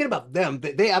with them? Forget about them.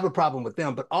 They have a problem with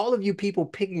them. But all of you people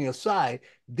picking a side,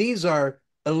 these are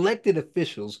elected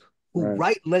officials who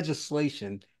write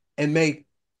legislation and make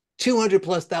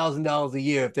 $200,000+ a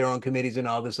year if they're on committees and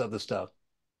all this other stuff,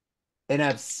 and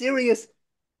have serious,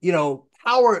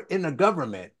 power in the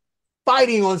government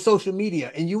fighting on social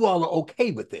media, and you all are okay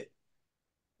with it.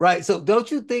 Right. So don't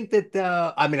you think that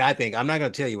I think I'm not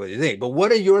going to tell you what you think, but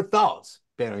what are your thoughts,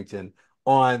 Barrington,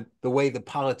 on the way the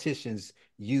politicians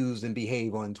use and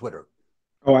behave on Twitter?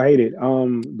 Oh, I hate it.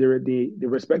 The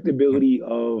respectability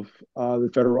of the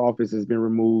federal office has been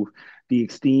removed. The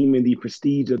esteem and the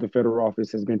prestige of the federal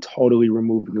office has been totally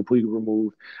removed and completely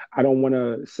removed. I don't want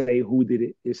to say who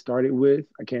did it started with.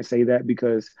 I can't say that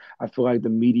because I feel like the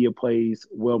media plays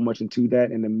well much into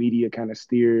that, and the media kind of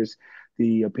steers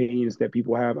the opinions that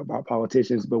people have about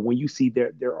politicians. But when you see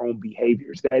their own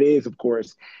behaviors, that is, of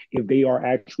course, if they are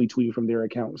actually tweeting from their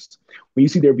accounts. When you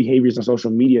see their behaviors on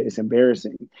social media, it's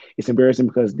embarrassing. It's embarrassing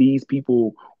because these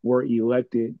people were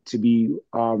elected to be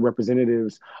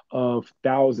representatives of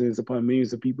thousands upon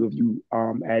millions of people. If you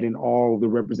add in all the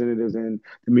representatives and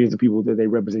the millions of people that they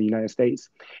represent in the United States,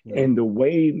 and the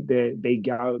way that they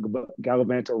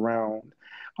gallivant around,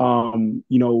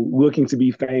 looking to be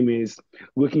famous,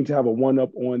 looking to have a one up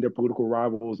on their political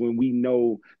rivals when we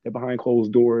know that behind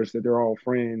closed doors that they're all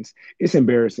friends. It's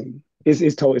embarrassing.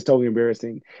 It's totally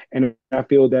embarrassing, and I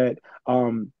feel that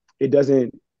it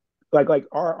doesn't like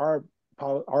our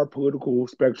political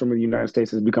spectrum in the United States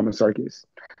has become a circus.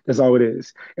 That's all it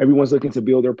is. Everyone's looking to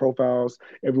build their profiles.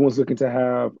 Everyone's looking to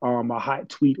have a hot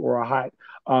tweet or a hot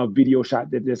video shot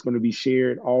that's going to be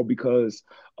shared, all because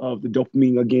of the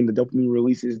dopamine. Again, the dopamine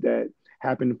releases that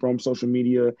happen from social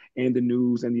media and the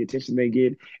news and the attention they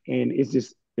get, and it's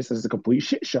just a complete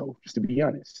shit show. Just to be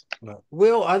honest.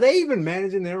 Will, are they even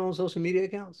managing their own social media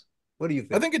accounts? What do you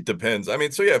think? I think it depends. I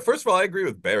mean, so yeah, first of all, I agree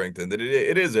with Barrington that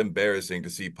it is embarrassing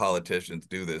to see politicians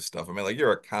do this stuff. I mean, like,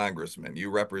 you're a congressman, you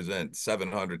represent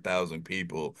 700,000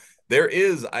 people. There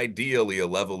is ideally a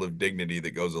level of dignity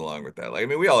that goes along with that. Like, I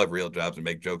mean, we all have real jobs and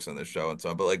make jokes on this show and so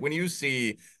on, but like when you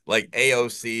see like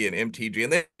AOC and MTG,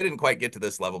 and they didn't quite get to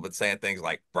this level, but saying things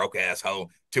like broke ass hoe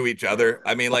to each other.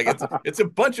 I mean, like it's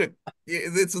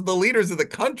the leaders of the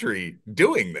country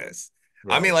doing this.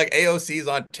 Right. I mean, like AOC's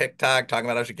on TikTok talking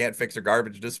about how she can't fix her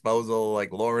garbage disposal.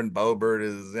 Like Lauren Boebert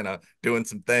is, doing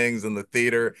some things in the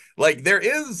theater. Like there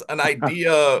is an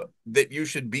idea that you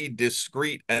should be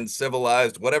discreet and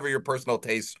civilized, whatever your personal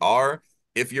tastes are,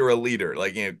 if you're a leader.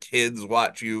 Like, kids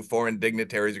watch you, foreign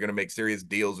dignitaries are going to make serious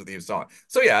deals with you, so on.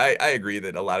 So yeah, I agree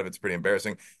that a lot of it's pretty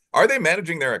embarrassing. Are they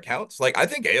managing their accounts? Like, I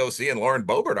think AOC and Lauren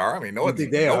Boebert are. I mean, no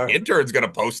intern's going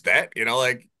to post that,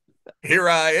 like, here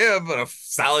I am on a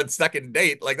solid second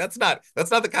date. Like that's not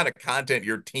the kind of content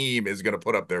your team is going to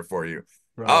put up there for you.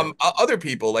 Right. Other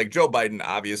people like Joe Biden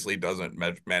obviously doesn't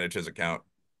manage his account.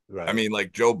 Right. I mean,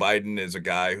 like Joe Biden is a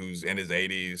guy who's in his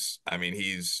 80s. I mean,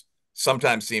 he's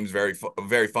sometimes seems very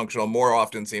functional. More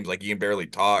often seems like he can barely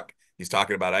talk. He's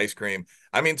talking about ice cream.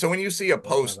 I mean, so when you see a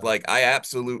post like, I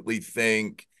absolutely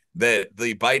think that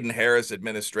the Biden-Harris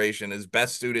administration is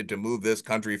best suited to move this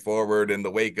country forward in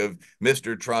the wake of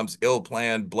Mr. Trump's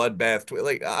ill-planned bloodbath.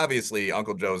 Like, obviously,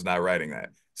 Uncle Joe's not writing that.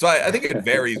 So I think it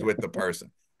varies with the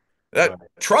person. Right.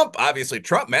 Trump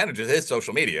manages his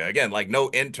social media. Again, like no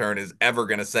intern is ever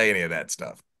going to say any of that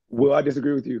stuff. Well, I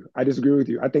disagree with you. I disagree with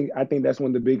you. I think that's one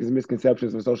of the biggest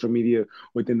misconceptions of social media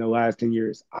within the last 10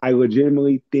 years. I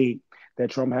legitimately think that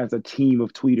Trump has a team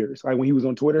of tweeters. Like when he was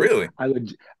on Twitter, Really?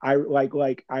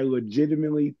 I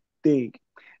legitimately think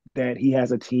that he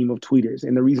has a team of tweeters.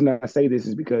 And the reason I say this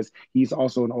is because he's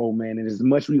also an old man. And as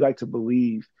much as we like to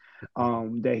believe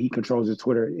that he controls his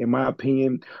Twitter, in my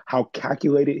opinion, how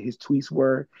calculated his tweets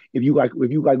were. If you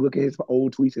look at his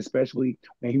old tweets, especially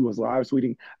when he was live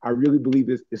tweeting, I really believe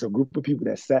it's a group of people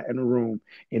that sat in a room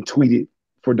and tweeted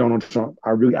for Donald Trump.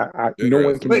 No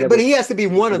one can but, never. but he has to be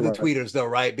one of the tweeters though,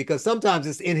 right? Because sometimes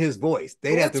it's in his voice.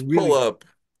 They'd have to really pull up.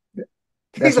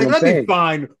 He's like, let me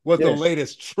find what the Yes.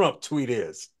 latest Trump tweet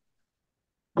is.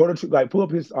 Go to pull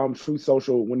up his Truth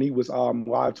Social when he was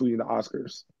live tweeting the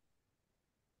Oscars.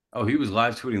 Oh, he was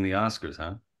live tweeting the Oscars,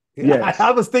 huh? Yes.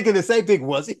 I was thinking the same thing.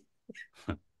 Was he?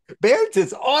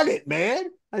 Barrington's on it, man.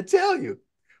 I tell you.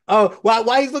 Oh,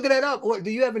 why he's looking that up? Or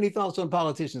do you have any thoughts on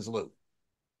politicians, Lou?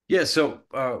 Yeah. So,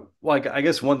 like, I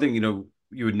guess one thing,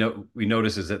 we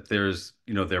notice is that there's,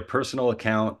 their personal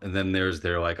account and then there's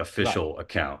their like official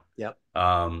account. Yep.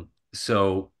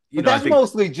 So, but that's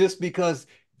mostly just because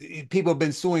people have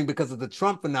been suing because of the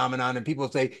Trump phenomenon, and people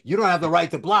say you don't have the right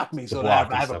to block me, so I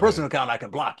have a personal account, I can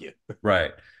block you.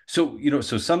 Right. So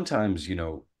so sometimes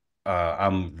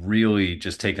I'm really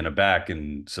just taken aback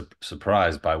and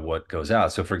surprised by what goes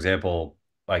out. So for example,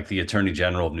 like the Attorney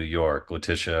General of New York,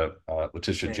 Letitia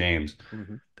James.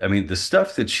 Mm-hmm. I mean, the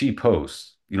stuff that she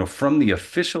posts, from the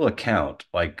official account,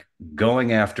 like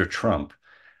going after Trump,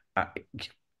 I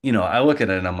look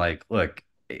at it and I'm like, look,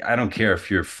 I don't care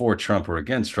if you're for Trump or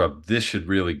against Trump. This should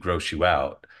really gross you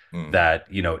out. That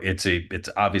it's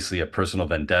obviously a personal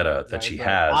vendetta that she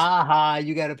has.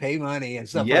 You got to pay money and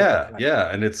stuff. Yeah,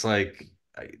 and it's like,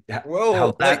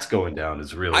 how that's going down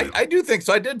is really. I do think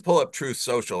so. I did pull up Truth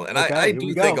Social, and I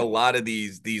do think a lot of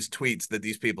these tweets that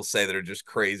these people say that are just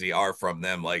crazy are from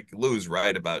them. Like Lou's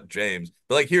right about James,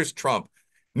 but like here's Trump.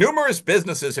 Numerous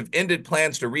businesses have ended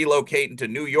plans to relocate into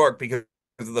New York because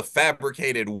of the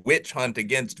fabricated witch hunt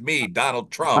against me, Donald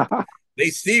Trump. They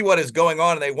see what is going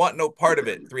on and they want no part of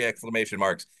it. 3 exclamation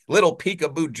marks. Little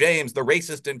Peekaboo James, the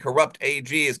racist and corrupt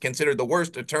AG, is considered the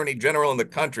worst attorney general in the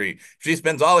country. She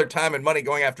spends all her time and money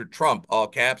going after Trump, all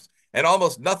caps, and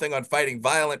almost nothing on fighting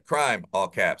violent crime, all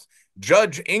caps.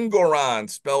 Judge Ingoran,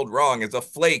 spelled wrong, is a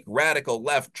flake, radical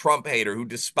left Trump hater who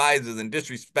despises and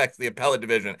disrespects the appellate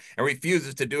division and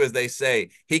refuses to do as they say.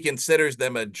 He considers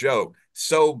them a joke.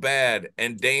 So bad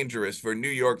and dangerous for New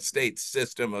York State's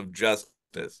system of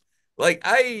justice. Like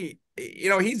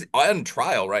he's on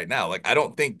trial right now. Like I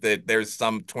don't think that there's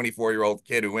some 24-year-old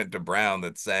kid who went to Brown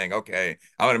that's saying, okay,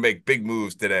 I'm going to make big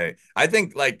moves today. I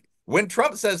think like when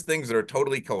Trump says things that are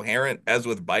totally coherent, as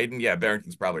with Biden, yeah,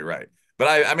 Barrington's probably right. But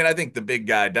I think the big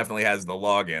guy definitely has the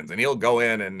logins and he'll go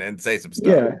in and say some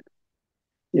stuff.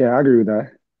 Yeah, I agree with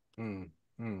that.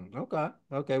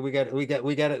 Okay.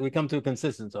 We come to a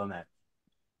consensus on that.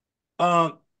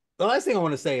 The last thing I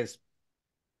want to say is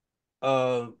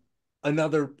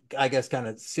another, I guess, kind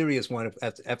of serious one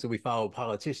after we follow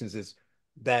politicians is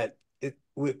that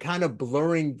we're kind of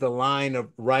blurring the line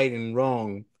of right and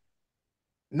wrong.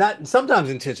 Not sometimes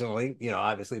intentionally,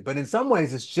 obviously, but in some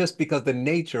ways it's just because the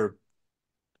nature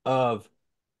of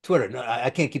Twitter. No, I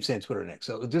can't keep saying Twitter next.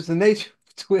 So just the nature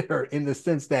of Twitter in the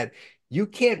sense that you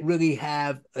can't really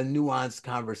have a nuanced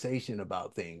conversation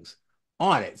about things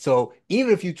on it. So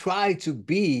even if you try to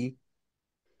be,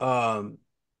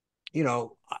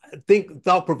 think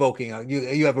thought-provoking,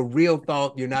 you have a real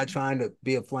thought, you're not trying to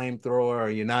be a flamethrower, or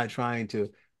you're not trying to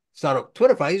start a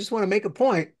Twitter fight, you just want to make a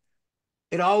point,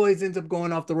 it always ends up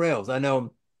going off the rails. I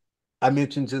know I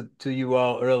mentioned to you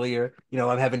all earlier,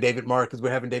 we're having David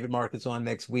Marcus on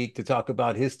next week to talk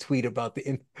about his tweet about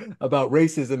about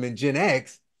racism in Gen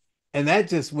X. And that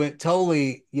just went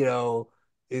totally,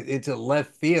 into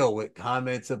left field with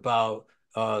comments about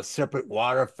separate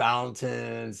water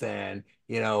fountains and,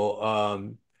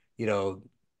 the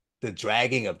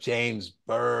dragging of James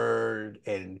Byrd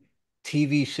and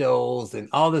TV shows and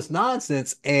all this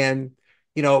nonsense. And,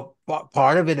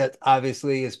 part of it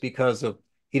obviously is because of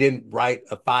he didn't write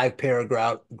a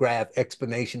 5-paragraph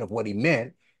explanation of what he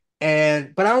meant.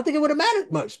 But I don't think it would have mattered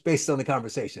much based on the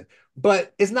conversation.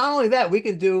 But it's not only that, we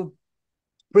can do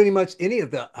pretty much any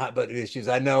of the hot button issues.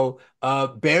 I know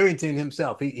Barrington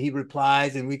himself, he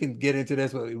replies, and we can get into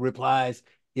this, but he replies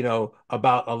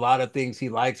about a lot of things he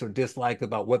likes or dislikes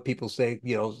about what people say,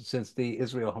 since the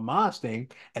Israel Hamas thing.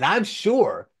 And I'm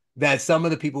sure that some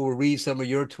of the people will read some of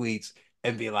your tweets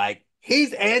and be like,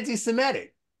 he's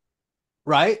anti-Semitic,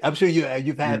 right? I'm sure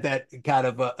you've had that kind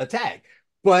of attack.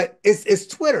 But it's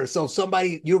Twitter. So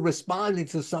you're responding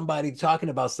to somebody talking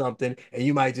about something, and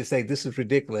you might just say, this is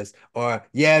ridiculous, or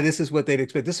yeah, this is what they'd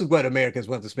expect. This is what Americans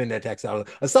want to spend their tax dollars,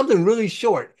 or something really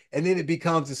short. And then it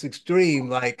becomes this extreme,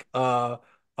 like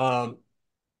um,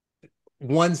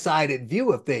 one-sided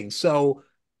view of things. So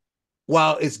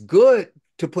while it's good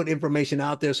to put information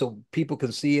out there so people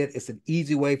can see it, it's an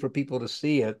easy way for people to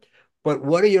see it. But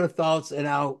what are your thoughts? And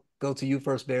I'll go to you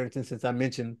first, Barrington, since I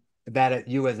mentioned that at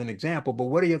you as an example. But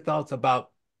what are your thoughts about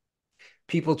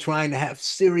people trying to have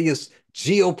serious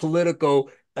geopolitical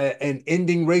and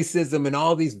ending racism and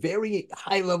all these very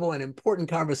high level and important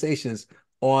conversations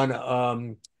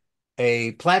on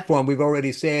a platform we've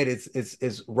already said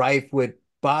is rife with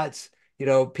bots,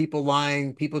 people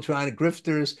lying, people trying to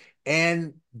grifters,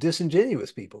 and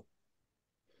disingenuous people?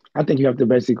 I think you have to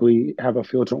basically have a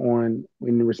filter on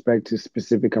in respect to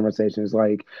specific conversations.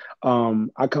 Like,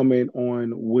 I comment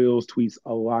on Will's tweets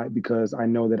a lot because I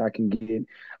know that I can get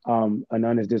an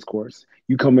honest discourse.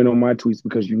 You come in on my tweets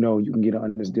because you know you can get an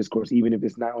honest discourse, even if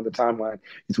it's not on the timeline,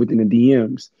 it's within the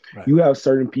DMs. Right. You have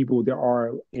certain people that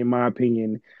are, in my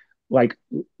opinion, like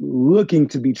looking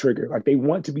to be triggered. Like they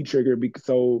want to be triggered because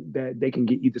so that they can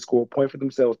get either score a point for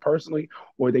themselves personally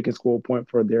or they can score a point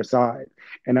for their side.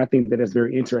 And I think that is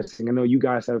very interesting. I know you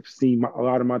guys have seen a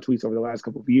lot of my tweets over the last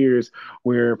couple of years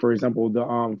where, for example,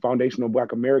 the foundational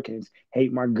Black Americans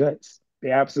hate my guts. They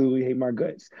absolutely hate my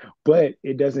guts. But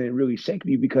it doesn't really shake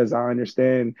me because I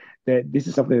understand that this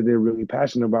is something that they're really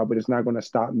passionate about, but it's not going to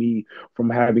stop me from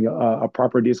having a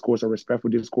proper discourse or respectful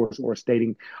discourse or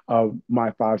stating my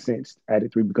 5 cents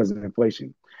added three because of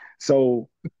inflation. So,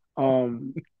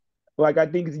 um, like I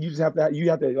think you just have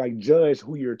to like judge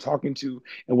who you're talking to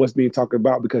and what's being talked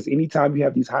about because anytime you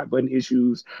have these hot button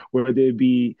issues, whether it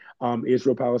be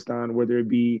Israel Palestine, whether it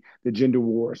be the gender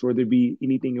wars, whether it be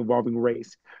anything involving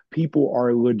race, people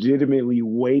are legitimately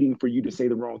waiting for you to say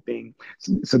the wrong thing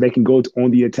so they can go on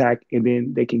the attack and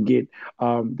then they can get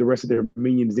the rest of their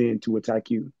minions in to attack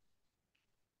you.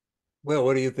 Well,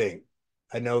 what do you think?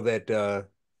 I know that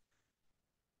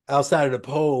outside of the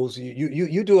polls,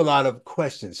 you do a lot of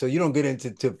questions, so you don't get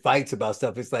into fights about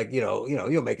stuff. It's like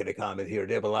you're making a comment here or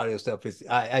there, but a lot of your stuff is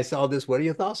I saw this. What are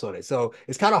your thoughts on it? So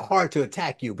it's kind of hard to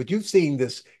attack you, but you've seen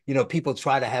this. People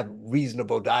try to have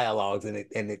reasonable dialogues, and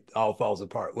it all falls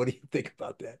apart. What do you think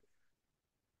about that?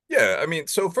 Yeah, I mean,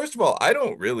 so first of all, I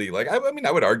don't really like, I mean,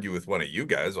 I would argue with one of you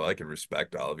guys. Well, I can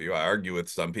respect all of you. I argue with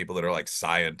some people that are like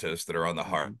scientists that are on the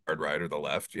hard right or the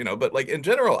left, but like in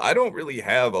general, I don't really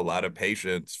have a lot of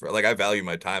patience for like, I value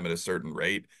my time at a certain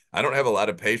rate. I don't have a lot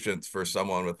of patience for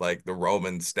someone with like the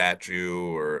Roman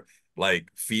statue or like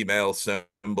female symbol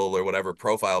or whatever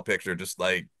profile picture, just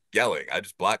like yelling. I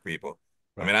just block people.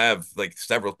 I Right. mean, I have like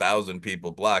several thousand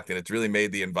people blocked, and it's really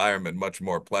made the environment much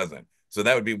more pleasant. So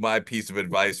that would be my piece of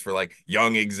advice for like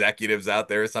young executives out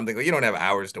there or something. Like you don't have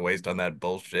hours to waste on that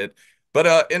bullshit.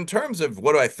 But in terms of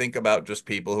what do I think about just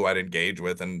people who I'd engage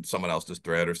with and someone else's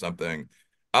thread or something,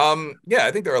 yeah,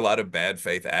 I think there are a lot of bad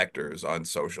faith actors on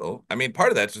social. I mean, part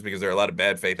of that's just because there are a lot of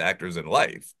bad faith actors in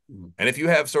life. Mhm. And if you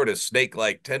have sort of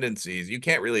snake-like tendencies, you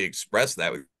can't really express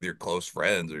that with your close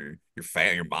friends or your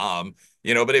fan, your mom,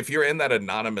 but if you're in that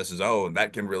anonymous zone,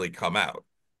 that can really come out.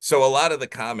 So a lot of the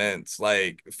comments,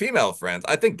 like female friends,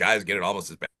 I think guys get it almost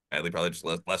as badly, probably just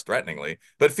less threateningly.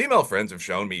 But female friends have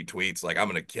shown me tweets like, I'm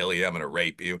going to kill you, I'm going to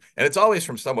rape you. And it's always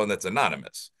from someone that's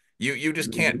anonymous. You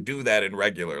just can't do that in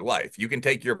regular life. You can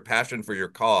take your passion for your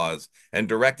cause and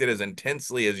direct it as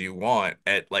intensely as you want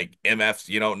at like MFs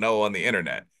you don't know on the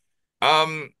internet.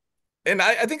 Um, and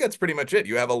I think that's pretty much it.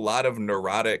 You have a lot of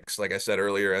neurotics, like I said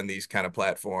earlier, on these kind of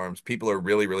platforms. People are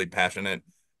really, really passionate.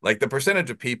 Like the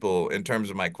percentage of people, in terms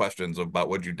of my questions about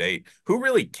would you date, who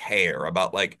really care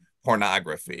about like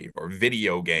pornography or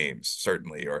video games,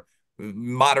 certainly, or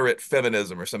moderate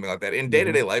feminism or something like that. In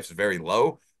day-to-day life, it's very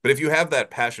low. But if you have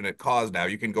that passionate cause now,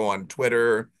 you can go on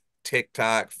Twitter,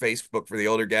 TikTok, Facebook for the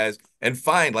older guys, and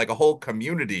find like a whole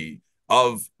community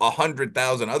of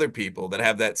 100,000 other people that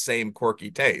have that same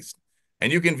quirky taste.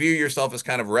 And you can view yourself as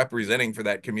kind of representing for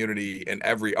that community in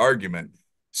every argument.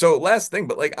 So last thing,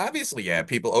 but like obviously, yeah,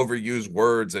 people overuse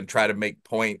words and try to make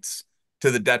points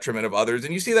to the detriment of others.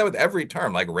 And you see that with every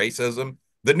term, like racism.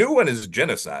 The new one is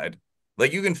genocide.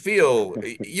 Like you can feel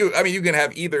I mean, you can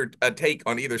have either a take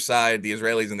on either side. The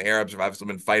Israelis and the Arabs have obviously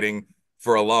been fighting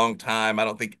for a long time. I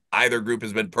don't think either group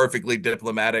has been perfectly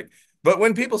diplomatic. But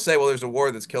when people say, well, there's a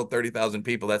war that's killed 30,000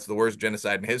 people, that's the worst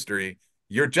genocide in history,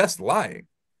 you're just lying.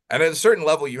 And at a certain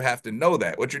level, you have to know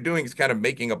that. What you're doing is kind of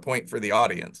making a point for the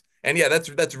audience. And yeah,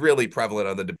 that's really prevalent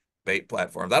on the debate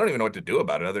platforms. I don't even know what to do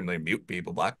about it other than like mute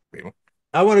people, block people.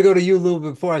 I want to go to you, Lou.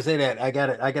 Before I say that, I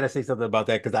gotta say something about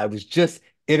that because I was just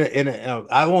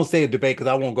I won't say a debate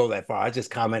because I won't go that far. I just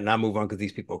comment and I move on because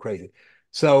these people are crazy.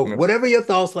 So whatever your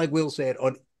thoughts, like Will said,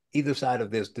 on either side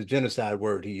of this, the genocide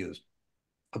word he used.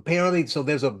 Apparently, so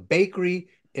there's a bakery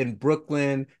in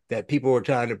Brooklyn that people were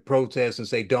trying to protest and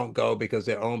say don't go because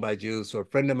they're owned by Jews. So a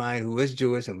friend of mine who is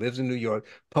Jewish and lives in New York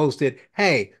posted,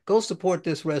 "Hey, go support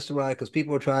this restaurant because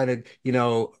people are trying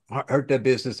to, hurt their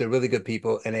business. They're really good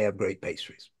people and they have great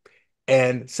pastries."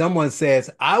 And someone says,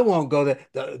 I won't go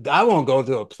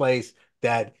to a place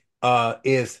that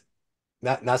is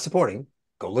not supporting.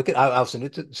 Go look at. I'll send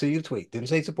it to you. Tweet didn't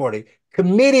say supporting,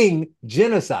 committing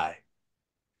genocide.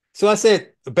 So I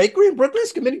said, the bakery in Brooklyn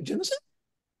is committing genocide?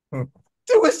 To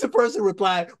which the person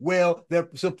replied, well, they're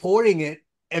supporting it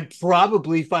and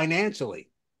probably financially.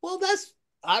 Well,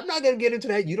 I'm not going to get into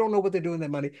that. You don't know what they're doing with their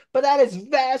money, but that is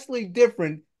vastly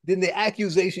different than the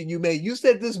accusation you made. You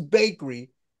said this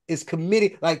bakery is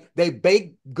committing, like they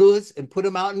bake goods and put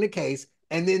them out in the case,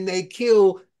 and then they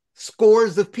kill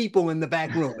scores of people in the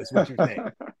back room, is what you're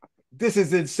saying. This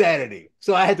is insanity.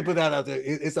 So I had to put that out there.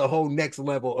 It's a whole next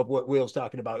level of what Will's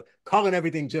talking about, calling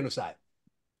everything genocide.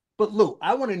 But Lou,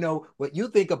 I want to know what you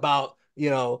think about,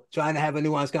 trying to have a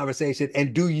nuanced conversation.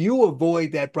 And do you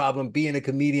avoid that problem being a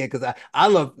comedian? Because I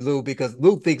love Lou because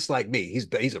Lou thinks like me.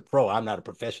 He's a pro. I'm not a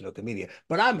professional comedian,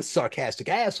 but I'm a sarcastic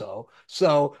asshole.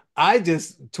 So I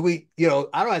just tweet, I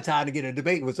don't have time to get in a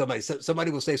debate with somebody.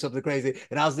 Somebody will say something crazy,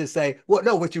 and I'll just say, well,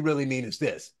 no, what you really mean is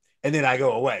this. And then I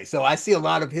go away. So I see a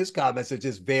lot of his comments are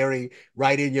just very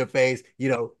right in your face,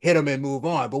 hit them and move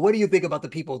on. But what do you think about the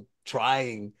people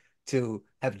trying to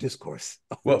have discourse?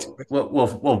 Well.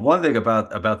 One thing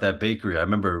about that bakery, I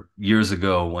remember years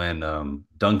ago when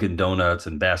Dunkin' Donuts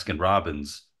and Baskin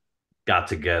Robbins got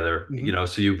together,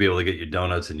 so you'd be able to get your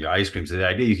donuts and your ice cream. So the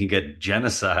idea you can get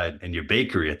genocide and your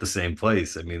bakery at the same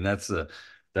place. I mean, that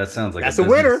sounds like that's a a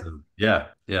winner. Yeah,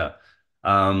 yeah.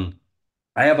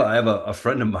 I have a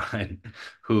friend of mine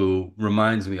who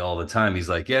reminds me all the time. He's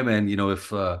like, "Yeah, man,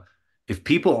 if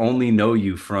people only know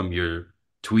you from your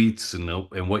tweets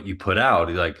and what you put out,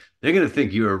 he's like, they're gonna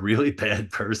think you're a really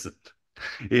bad person."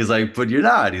 He's like, "But you're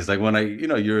not." He's like, "When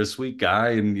you're a sweet guy,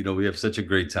 and we have such a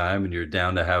great time, and you're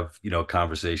down to have a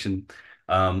conversation."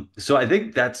 So I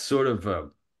think that's sort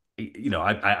of,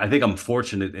 I think I'm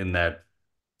fortunate in that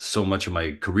so much of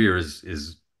my career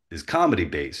is comedy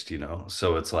based,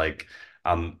 so it's like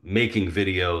I'm making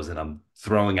videos and I'm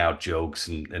throwing out jokes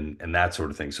and that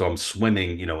sort of thing, so I'm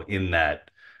swimming in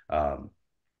that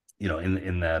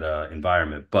in that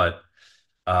environment. But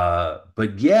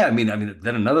yeah, I mean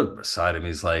then another side of me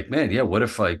is like, man, yeah, what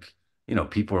if like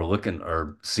people are looking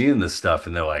or seeing this stuff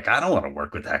and they're like, I don't want to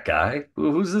work with that guy.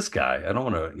 Who's this guy? I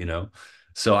don't want to.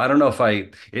 So I don't know if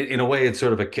in a way, it's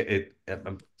sort of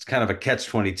it's kind of a catch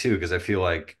 22 because I feel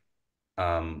like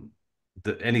um,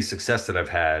 any success that I've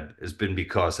had has been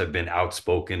because I've been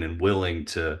outspoken and willing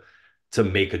to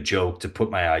make a joke, to put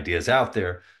my ideas out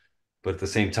there. But at the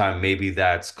same time, maybe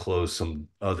that's closed some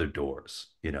other doors.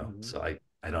 Mm-hmm. So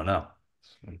I don't know.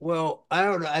 Well, I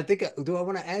don't know. I think, do I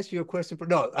want to ask you a question?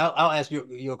 No, I'll ask you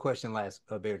your question last,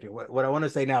 Barrington. What I want to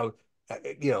say now,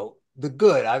 the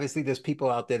good, obviously, there's people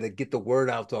out there that get the word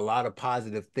out to a lot of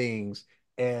positive things.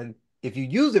 And if you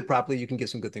use it properly, you can get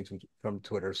some good things from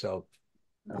Twitter. So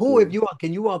Absolutely.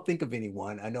 can you all think of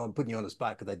anyone? I know I'm putting you on the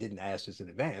spot because I didn't ask this in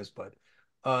advance, but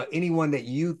anyone that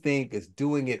you think is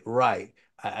doing it right?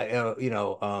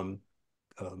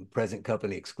 Present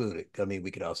company excluded. I mean,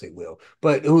 we could all say will,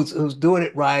 but who's doing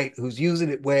it right, who's using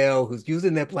it well, who's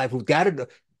using their platform, who's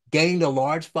gained a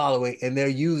large following, and they're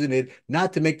using it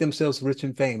not to make themselves rich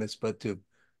and famous, but to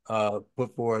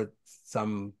put forward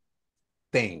some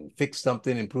thing, fix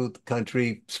something, improve the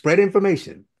country, spread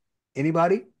information.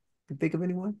 Anybody can think of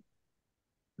anyone?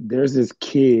 There's this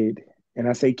kid, and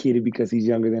I say kid because he's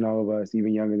younger than all of us,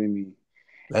 even younger than me.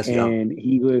 That's young. And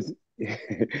he lives,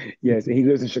 yes, and he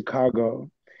lives in Chicago.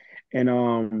 And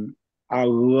I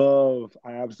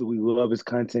absolutely love his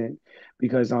content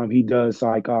because he does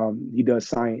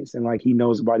science and like he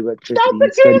knows about Shout electricity. He the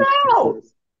kid studies out.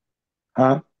 physicists.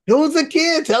 Huh? Who's the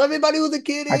kid? Tell everybody who the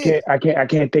kid is. I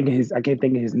can't think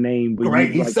of his name, but Great.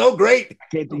 you He's like so great. I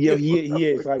can't yeah, he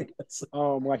is like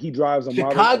he drives a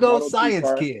Chicago Model T science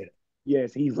car. kid.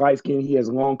 Yes, he's light skinned, he has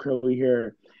long curly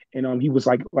hair. And he was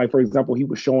like for example, he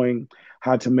was showing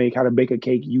how to bake a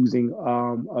cake using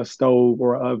a stove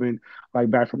or oven, like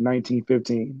back from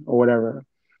 1915 or whatever.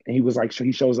 And he was like,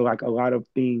 he shows like a lot of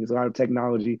things, a lot of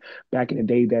technology back in the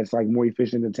day that's like more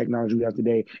efficient than technology we have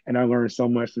today. And I learned so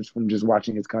much just from just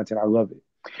watching his content. I love it.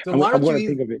 So I'm, why I'm don't going to you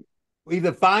think of it.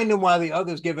 either find them while the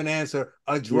others give an answer,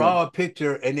 or Yeah. draw a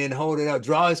picture and then hold it up.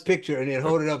 Draw his picture and then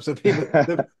hold it up so people.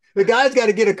 The guy's got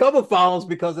to get a couple follows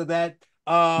because of that.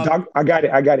 I got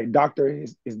it. I got it. Doctor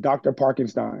is Dr.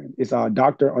 Parkenstein. It's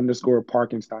Doctor underscore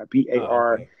Parkenstein.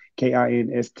 Okay.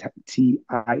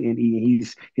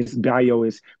 Parkinstine. His bio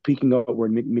is picking up where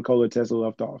Nikola Tesla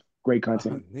left off. Great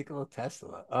content. Nikola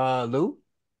Tesla. Lou?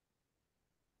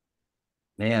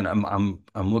 Man, I'm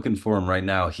looking for him right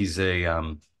now. He's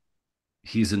an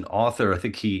author. I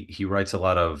think he writes a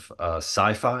lot of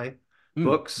sci-fi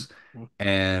books.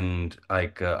 And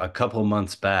like a couple of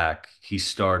months back, he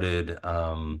started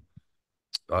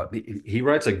he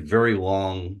writes like very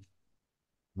long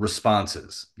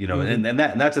responses, and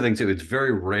that's the thing too. It's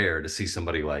very rare to see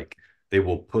somebody like they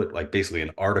will put like basically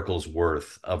an article's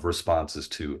worth of responses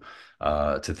to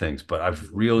things. But I've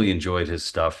really enjoyed his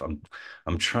stuff.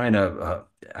 I'm trying to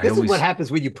This is what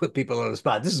happens when you put people on the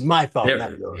spot. This is my fault,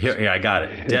 not yours. I got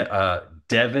it.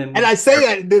 Devin. And I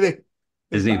say that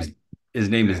his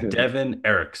name is Devin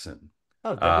Erickson.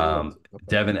 Oh, Devin Erickson. Okay.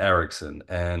 Devin Erickson.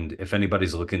 And if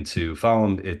anybody's looking to follow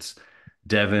him, it's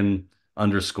Devin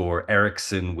underscore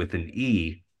Erickson with an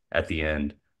E at the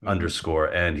end underscore.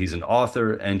 And he's an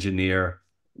author, engineer,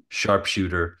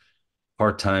 sharpshooter,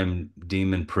 part-time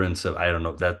demon prince of, I don't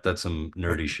know, that's some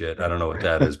nerdy shit. I don't know what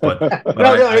that is, but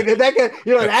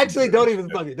actually don't even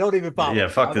follow. Yeah,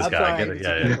 fuck this guy. I get it.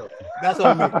 Yeah. That's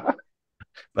what I mean.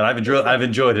 But I've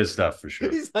enjoyed his stuff for sure.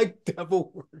 He's like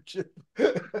devil worship.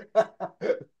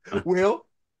 Will?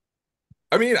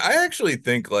 I mean, I actually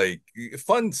think, like,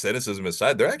 fun cynicism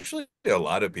aside, there are actually a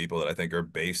lot of people that I think are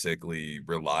basically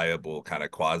reliable kind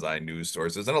of quasi news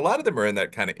sources. And a lot of them are in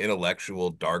that kind of intellectual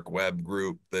dark web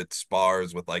group that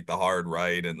spars with like the hard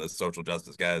right and the social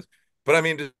justice guys. But I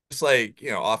mean, just like,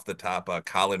 off the top,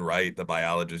 Colin Wright, the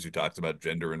biologist who talks about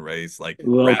gender and race, like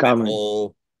Rabbit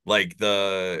Hole, like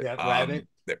Rabbit.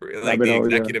 The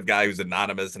executive guy who's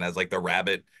anonymous and has like the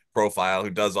rabbit profile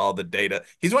who does all the data.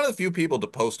 He's one of the few people to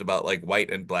post about like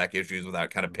white and black issues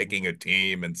without kind of picking a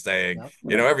team and saying,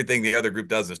 everything the other group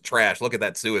does is trash. Look at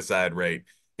that suicide rate.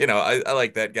 I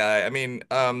like that guy. I mean,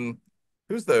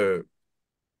 who's the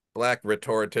black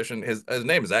rhetorician? His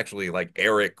name is actually like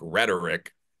Eric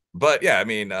Rhetoric. But yeah, I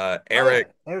mean,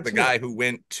 Eric the Smith. Guy who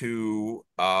went to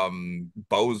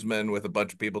Bozeman with a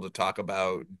bunch of people to talk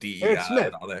about DEI Eric Smith,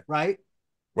 and all that. Right?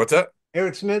 What's up?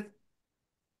 Eric Smith?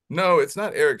 No, it's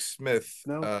not Eric Smith.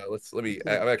 No.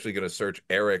 I'm actually going to search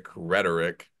Eric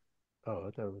Rhetoric. Oh,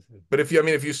 I thought it was him. But if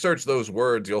you search those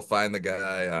words, you'll find the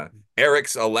guy.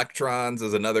 Eric's Electrons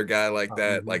is another guy like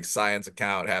that, like science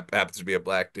account happens to be a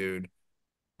black dude.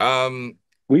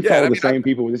 We follow the same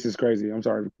people. This is crazy. I'm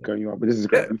sorry for cutting you off, but this is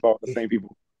crazy. We follow the same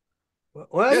people.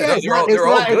 Well, there's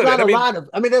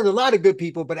a lot of good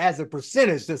people, but as a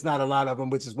percentage, there's not a lot of them,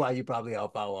 which is why you probably all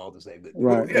follow all the same good people.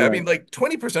 Right. I mean, like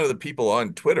 20% of the people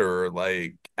on Twitter are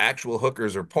like actual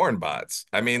hookers or porn bots.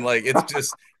 I mean, like it's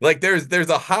just like there's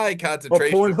a high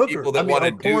concentration of people that want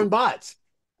to do porn bots.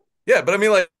 Yeah, but I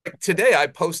mean, like today I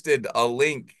posted a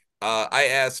link. I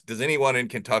asked, does anyone in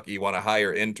Kentucky want to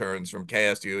hire interns from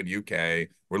KSU and UK?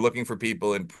 We're looking for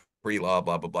people in pre-law,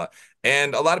 blah, blah, blah.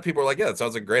 And a lot of people are like, yeah, that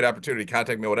sounds like a great opportunity.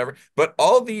 Contact me, whatever. But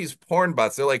all these porn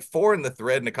bots, they're like 4 in the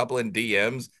thread and a couple in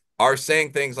DMs, are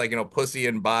saying things like, pussy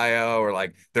in bio, or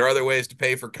like there are other ways to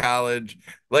pay for college.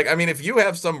 Like, I mean, if you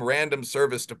have some random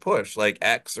service to push, like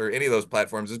X or any of those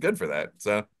platforms is good for that.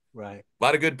 So right. A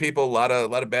lot of good people, a lot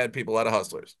of bad people, a lot of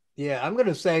hustlers. Yeah, I'm going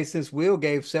to say, since Will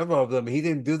gave several of them, he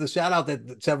didn't do the shout out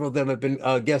that several of them have been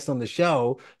guests on the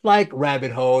show, like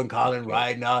Rabbit Hole and Colin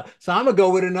Wright. So I'm going to go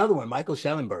with another one, Michael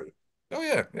Schellenberg. Oh,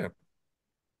 yeah.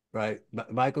 Right.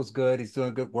 Michael's good. He's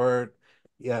doing good work.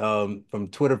 Yeah, from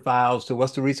Twitter Files to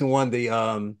what's the recent one?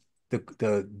 The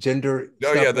gender.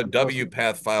 Oh, yeah, the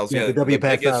WPath Files. Yeah, the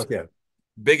WPath Files. Yeah.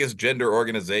 Biggest gender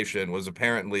organization was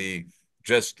apparently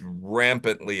just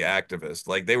rampantly activist.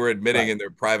 Like they were admitting in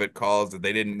their private calls that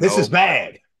they didn't know. This is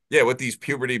bad. Yeah, what these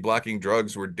puberty blocking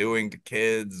drugs were doing to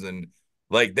kids. And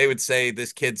like they would say,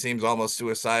 this kid seems almost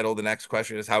suicidal. The next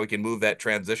question is how we can move that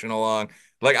transition along.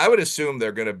 Like I would assume there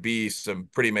are going to be some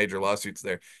pretty major lawsuits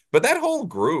there. But that whole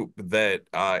group that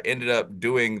ended up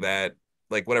doing that,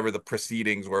 like whatever the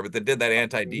proceedings were, but that did that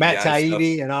anti-DEI Matt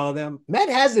Taibbi and all of them. Matt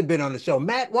hasn't been on the show.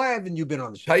 Matt, why haven't you been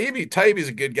on the show? Taibbi's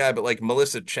a good guy, but like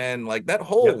Melissa Chen, like that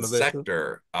whole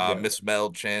sector, Miss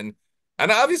Mel Chen,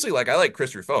 And obviously, like I like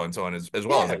Chris Ruffo and so on as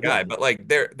well as a guy, but like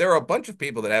there are a bunch of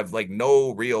people that have like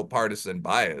no real partisan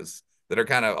bias that are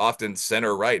kind of often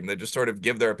center right and they just sort of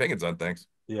give their opinions on things.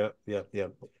 Yep, yep,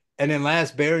 yep. And then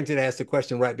last, Barrington asked a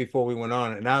question right before we went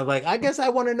on, and I was like, I guess I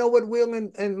want to know what Will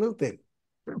and Lou think.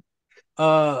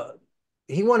 Uh,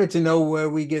 he wanted to know where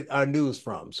we get our news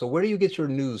from. So where do you get your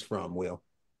news from, Will?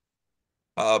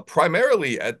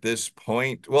 Primarily at this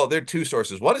point, well, there are two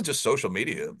sources. One is just social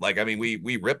media. Like, I mean,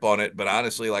 we rip on it, but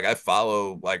honestly, like I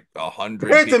follow like 100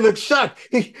 Barrington people. looks shocked.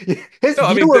 His No,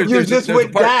 I mean, viewer views just there's a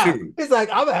went part down. two. He's like,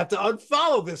 I'm gonna have to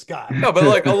unfollow this guy. No, but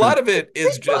like a lot of it He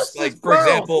is just busts his like, for pearls.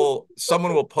 example,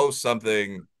 someone will post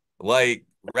something like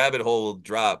Rabbit Hole will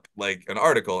drop like an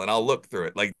article and I'll look through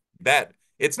it. Like that,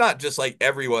 it's not just like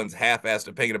everyone's half-assed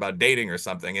opinion about dating or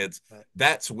something. It's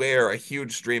that's where a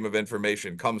huge stream of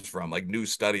information comes from, like new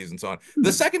studies and so on.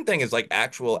 The second thing is like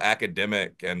actual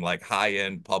academic and like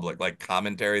high-end public, like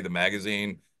Commentary, the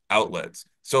magazine outlets.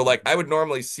 So like I would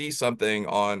normally see something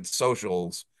on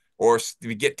socials or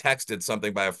we get texted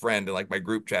something by a friend in like my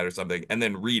group chat or something and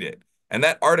then read it. And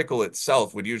that article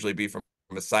itself would usually be from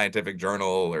a scientific journal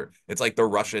or it's like the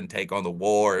Russian take on the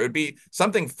war. It would be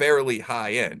something fairly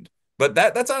high end. But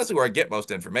that's honestly where I get most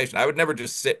information. I would never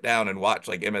just sit down and watch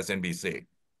like MSNBC.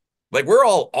 Like we're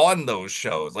all on those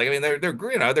shows. Like I mean, they're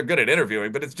good at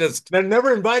interviewing, but it's just They're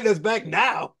never inviting us back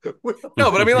now. no.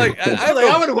 But I mean, like I have like,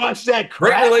 no I would watch that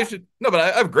great crap. relation. No, but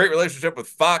I have great relationship with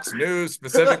Fox News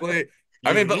specifically.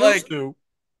 I mean, but like to.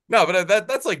 no, but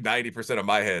that's like 90% of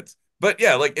my hits. But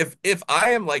yeah, like if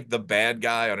I am like the bad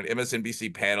guy on an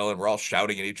MSNBC panel and we're all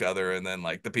shouting at each other and then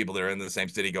like the people that are in the same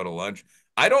city go to lunch,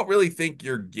 I don't really think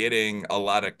you're getting a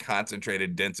lot of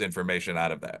concentrated, dense information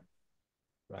out of that.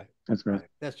 Right. That's right. Right.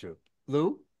 That's true.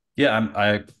 Lou?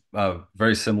 Yeah,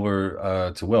 very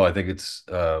similar to Will. I think it's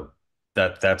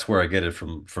that's where I get it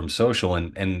from social,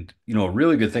 and you know, a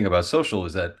really good thing about social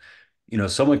is that you know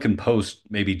someone can post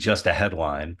maybe just a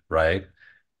headline, right?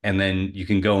 And then you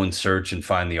can go and search and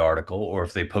find the article, or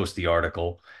if they post the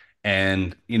article,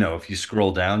 and you know, if you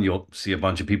scroll down, you'll see a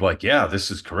bunch of people like, yeah,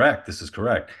 this is correct, this is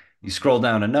correct. You scroll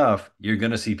down enough, you're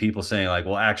going to see people saying like,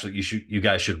 well, actually, you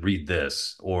guys should read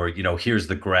this, or you know, here's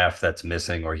the graph that's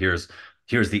missing, or here's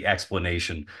the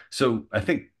explanation. I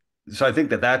think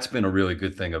that that's been a really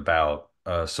good thing about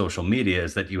social media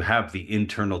is that you have the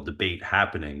internal debate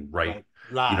happening right,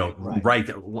 you Live, know, right. right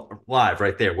there, live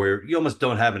right there, where you almost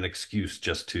don't have an excuse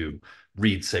just to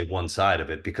read, say, one side of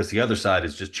it because the other side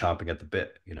is just chomping at the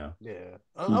bit, you know? Yeah.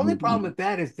 The only problem with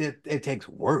that is that it takes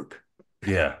work.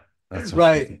 Yeah. That's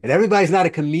right. And everybody's not a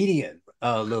comedian,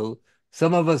 Lou.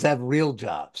 Some of us have real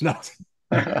jobs. No.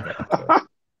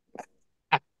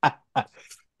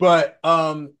 But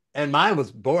and mine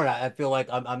was bored. I feel like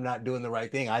I'm not doing the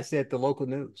right thing. I said the local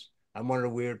news. I'm one of the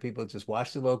weird people just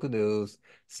watch the local news,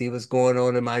 see what's going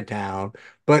on in my town.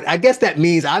 But I guess that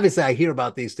means obviously I hear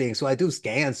about these things. So I do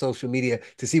scan social media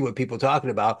to see what people are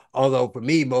talking about. Although for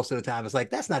me, most of the time it's like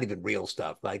that's not even real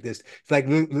stuff. Like this, it's like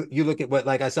you look at what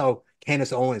like I saw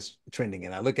Candace Owens trending,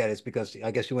 and I look at it, it's because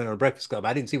I guess she went on a Breakfast Club.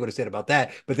 I didn't see what it said about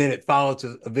that, but then it followed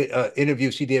to a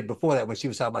interview she did before that when she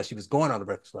was talking about she was going on the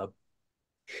Breakfast Club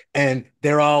and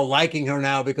they're all liking her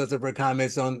now because of her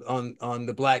comments on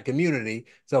the black community.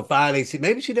 So finally,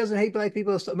 maybe she doesn't hate black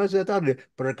people as much as I thought it did,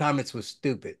 but her comments were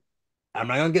stupid. I'm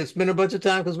not gonna spend a bunch of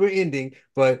time because we're ending,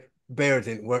 but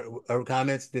Barrington, were her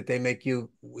comments did they make you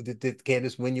did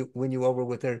Candace win you over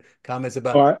with her comments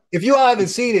about But if you all haven't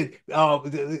seen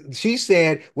it, she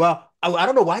said, well, I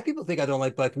don't know why people think I don't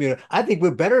like black community. I think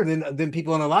we're better than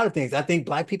people on a lot of things. I think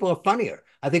black people are funnier.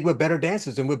 I think we're better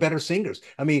dancers and we're better singers.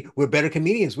 I mean, we're better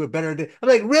comedians. We're better. I'm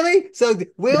like, really? So,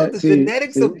 Will, the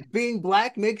genetics of being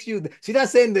black makes you. She's not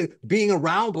saying that being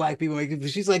around black people makes you.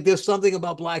 She's like, there's something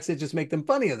about blacks that just make them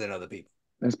funnier than other people.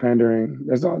 that's pandering.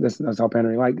 That's all. That's all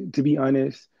pandering. Like to be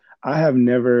honest, I have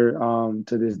never,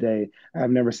 to this day, I have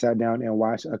never sat down and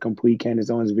watched a complete Candace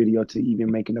Owens video to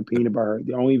even make an opinion about her.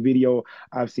 The only video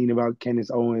I've seen about Candace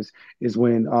Owens is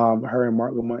when her and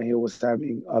Mark Lamont Hill was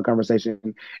having a conversation,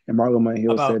 and Mark Lamont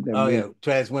Hill said that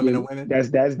trans women and women.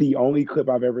 That's the only clip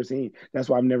I've ever seen. That's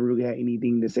why I've never really had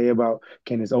anything to say about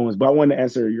Candace Owens. But I want to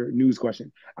answer your news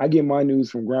question. I get my news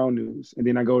from Ground News, and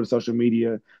then I go to social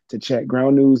media to check.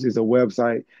 Ground News is a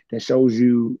website that shows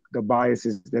you the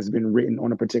biases that's been written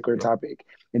on a particular topic.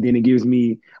 And then it gives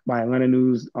me my Atlanta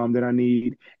news that I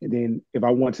need. And then if I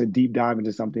want to deep dive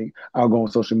into something, I'll go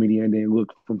on social media and then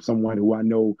look from someone who I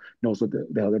know knows what the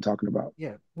hell they're talking about.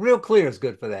 Yeah. Real Clear is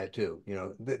good for that too. You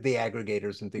know, the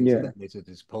aggregators and things of that nature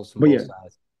just post from both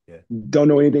sides. don't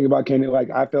know anything about Canada. Like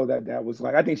I felt that was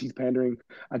like I think she's pandering.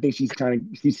 I think she's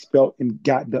felt and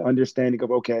got the understanding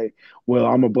of okay, well,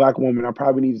 I'm a black woman. I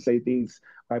probably need to say things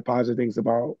like positive things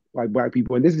about like black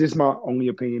people. And this is just my only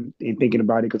opinion in thinking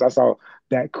about it because I saw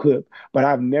that clip, but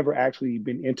I've never actually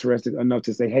been interested enough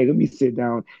to say, hey, let me sit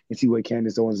down and see what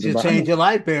Candace Owens is She'll about. change your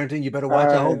life, Barrington. You better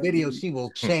watch a whole video. She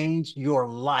will change your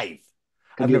life.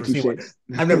 I've never seen one.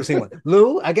 I've never seen one.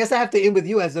 Lou, I guess I have to end with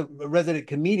you as a resident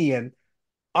comedian.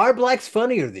 Are blacks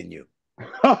funnier than you?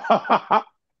 And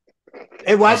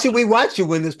why should we watch you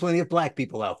when there's plenty of black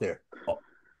people out there?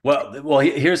 Well,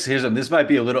 here's this might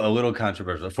be a little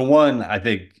controversial. For one, I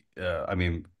think I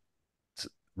mean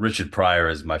Richard Pryor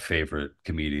is my favorite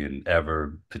comedian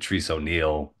ever, Patrice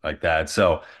O'Neill, like that.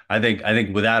 So I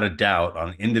think without a doubt, on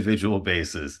an individual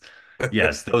basis,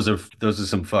 yes, those are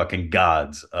some fucking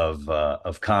gods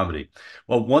of comedy.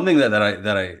 Well, one thing that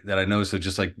I noticed, so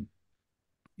just like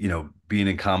being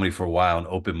in comedy for a while and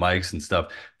open mics and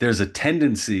stuff, there's a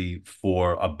tendency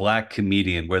for a black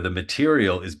comedian where the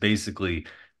material is basically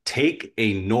take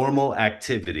a normal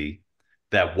activity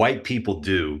that white people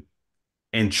do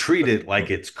and treat it like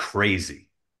it's crazy.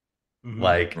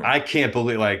 Like I can't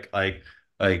believe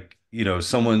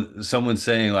someone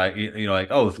saying like thank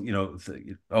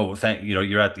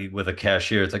you're with a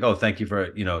cashier. It's like, oh, thank you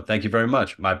very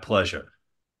much. My pleasure.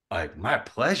 Like, my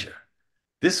pleasure.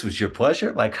 This was your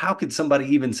pleasure? Like, how could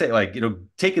somebody even say, like,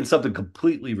 taking something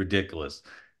completely ridiculous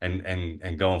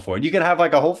and going for it? You can have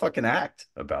like a whole fucking act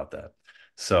about that.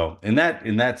 So in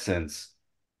that sense,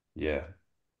 yeah.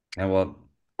 And well,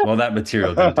 that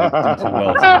material didn't do too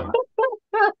well today.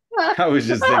 I was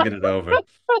just thinking it over.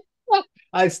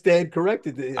 I stand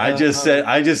corrected. I just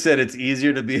said it's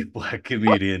easier to be a black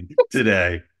comedian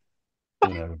today.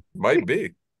 Might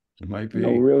be. It might be.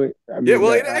 No, really. I mean, yeah,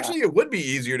 well, it would be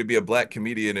easier to be a black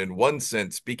comedian in one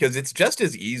sense because it's just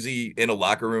as easy in a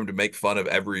locker room to make fun of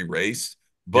every race.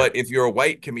 But if you're a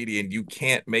white comedian, you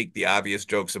can't make the obvious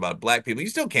jokes about black people. You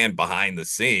still can behind the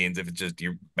scenes if it's just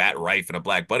you, Matt Rife, and a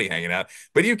black buddy hanging out.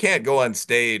 But you can't go on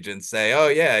stage and say, oh,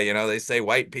 yeah, they say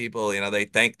white people, they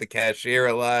thank the cashier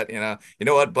a lot. You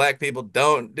know what black people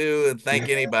don't do and thank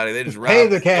anybody. They just pay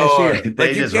the cashier.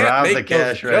 They just rob the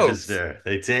cash register.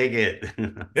 They take it.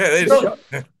 Yeah,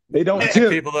 they don't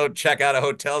people don't check out of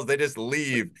hotels, they just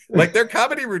leave. Like their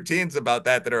comedy routines about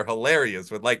that are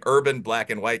hilarious with like urban black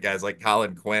and white guys like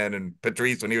Colin Quinn and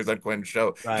Patrice when he was on Quinn's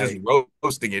show, just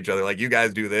roasting each other like, you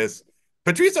guys do this.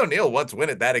 Patrice O'Neill once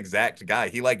went at that exact guy.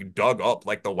 He like dug up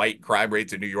like the white crime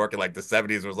rates in New York in like the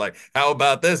 70s and was like, how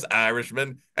about this,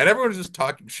 Irishman? And everyone's just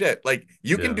talking shit. Like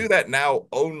you can do that now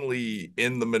only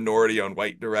in the minority on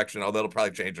white direction, although it'll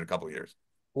probably change in a couple of years.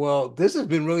 Well, this has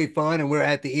been really fun, and we're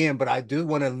at the end, but I do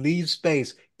want to leave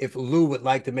space if Lou would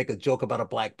like to make a joke about a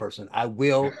black person. I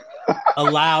will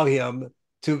allow him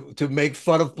to make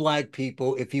fun of black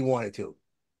people if he wanted to.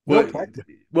 Well,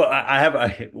 I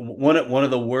have one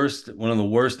of the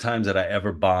worst times that I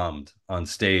ever bombed on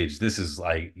stage. This is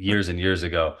like years and years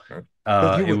ago.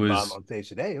 You would bomb on stage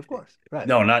today, of course. Right?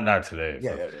 No, not today.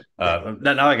 Not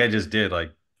like I just did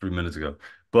like 3 minutes ago.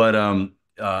 But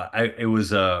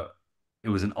it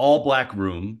was an all black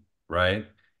room, right?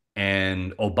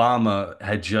 And Obama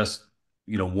had just,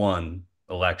 won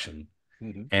election.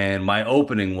 And my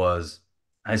opening was,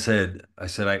 I said, I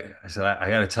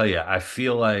got to tell you, I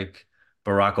feel like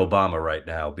Barack Obama right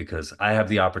now because I have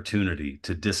the opportunity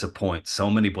to disappoint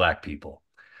so many black people.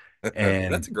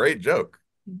 And that's a great joke.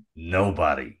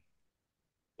 Nobody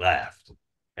laughed.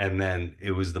 And then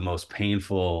it was the most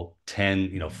painful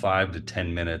 5 to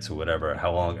 10 minutes or whatever,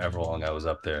 ever long I was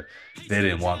up there. They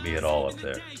didn't want me at all up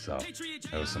there. So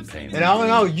that was some pain. And all in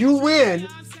all, you win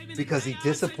because he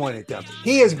disappointed them.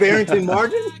 He is Barrington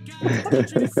Martin,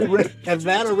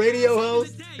 Atlanta radio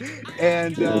host.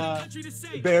 And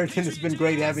Barrington, it's been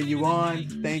great having you on.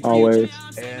 Thank you. Always.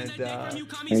 And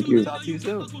thank you. Talk to you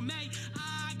soon.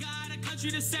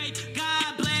 To say,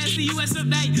 God bless the US of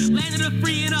A, land of the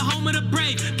free and a home of the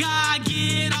brave. God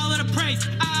get all of the praise.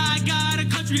 I got a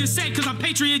country to save, cause I'm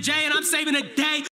Patriot J and I'm saving the day.